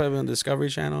people probably on the Discovery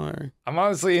Channel. Or I'm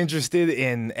honestly interested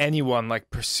in anyone like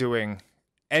pursuing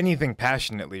anything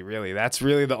passionately, really. That's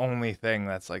really the only thing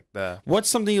that's like the what's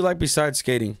something you like besides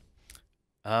skating?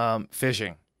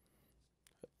 fishing.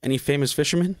 Any famous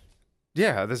fishermen?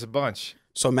 Yeah, there's a bunch.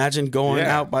 So imagine going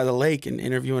Yeah. out by the lake and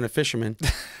interviewing a fisherman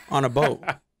on a boat.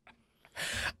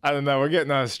 I don't know. We're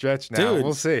getting on a stretch now. Dude.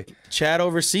 We'll see. Chat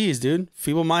overseas, dude.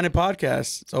 Feeble-minded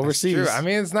podcast. It's overseas. True. I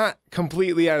mean, it's not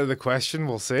completely out of the question.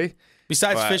 We'll see.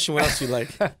 Besides but- fishing, what else do you like?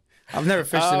 I've never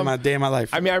fished in my day of my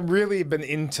life. I mean, I've really been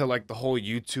into like the whole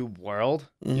YouTube world,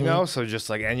 you know? So just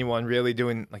like anyone really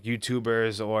doing like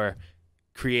YouTubers or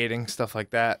creating stuff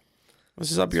like that.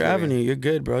 This is up It's your really- avenue. You're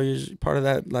good, bro. You're part of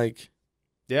that, like,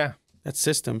 Yeah. that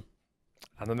system.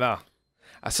 I don't know.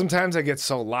 Sometimes I get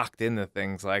so locked into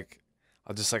things like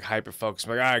I'll just like hyper focus.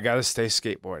 I'm like, all right, I gotta stay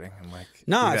skateboarding. I'm like,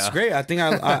 No, you it's know. great. I think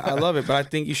I love it, but I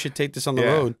think you should take this on the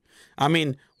Yeah. road. I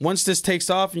mean, once this takes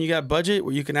off and you got budget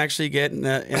where you can actually get in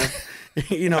a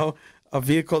you know, a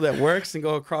vehicle that works and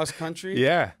go across country.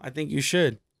 Yeah. I think you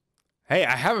should. Hey,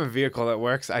 I have a vehicle that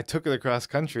works. I took it across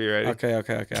country already. Okay.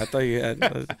 I thought you had.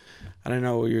 I don't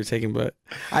know what you were taking, but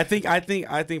I think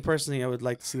personally, I would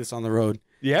like to see this on the road.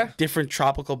 Yeah. Different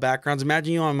tropical backgrounds.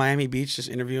 Imagine you on Miami Beach just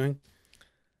interviewing.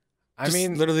 I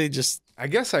mean, literally just I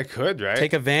guess I could, right?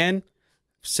 take a van,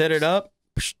 set it up.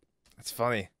 That's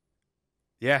funny.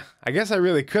 Yeah, I guess I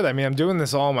really could. I mean, I'm doing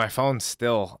this all on my phone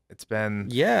still. It's been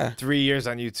Yeah. 3 years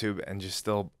on YouTube and just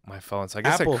still my phone. So I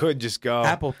guess Apple. I could just go.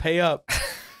 Apple, pay up.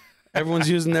 Everyone's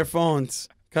using their phones.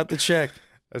 Cut the check.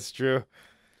 That's true.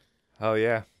 Oh,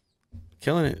 yeah.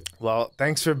 Killing it. Well,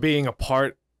 thanks for being a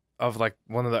part of like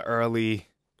one of the early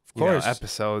course.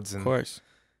 episodes Of and course.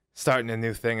 starting a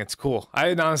new thing. It's cool. I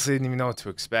honestly didn't even know what to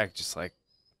expect. Just like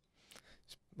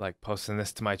posting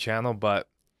this to my channel, but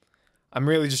I'm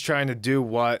really just trying to do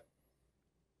what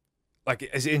like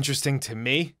is interesting to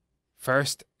me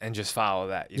first and just follow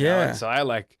that. You know? Yeah. And so I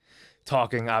like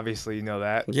talking, obviously, you know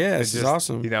that. Yeah, It's this is just,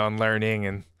 awesome. You know, and learning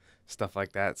and stuff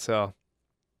like that. So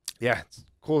yeah, it's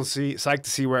cool to see. Psyched to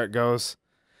see where it goes.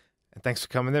 And thanks for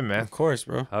coming in, man. Of course,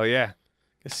 bro. Oh yeah.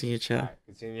 Good seeing you, Chad.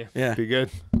 Good seeing you. Yeah. Be good.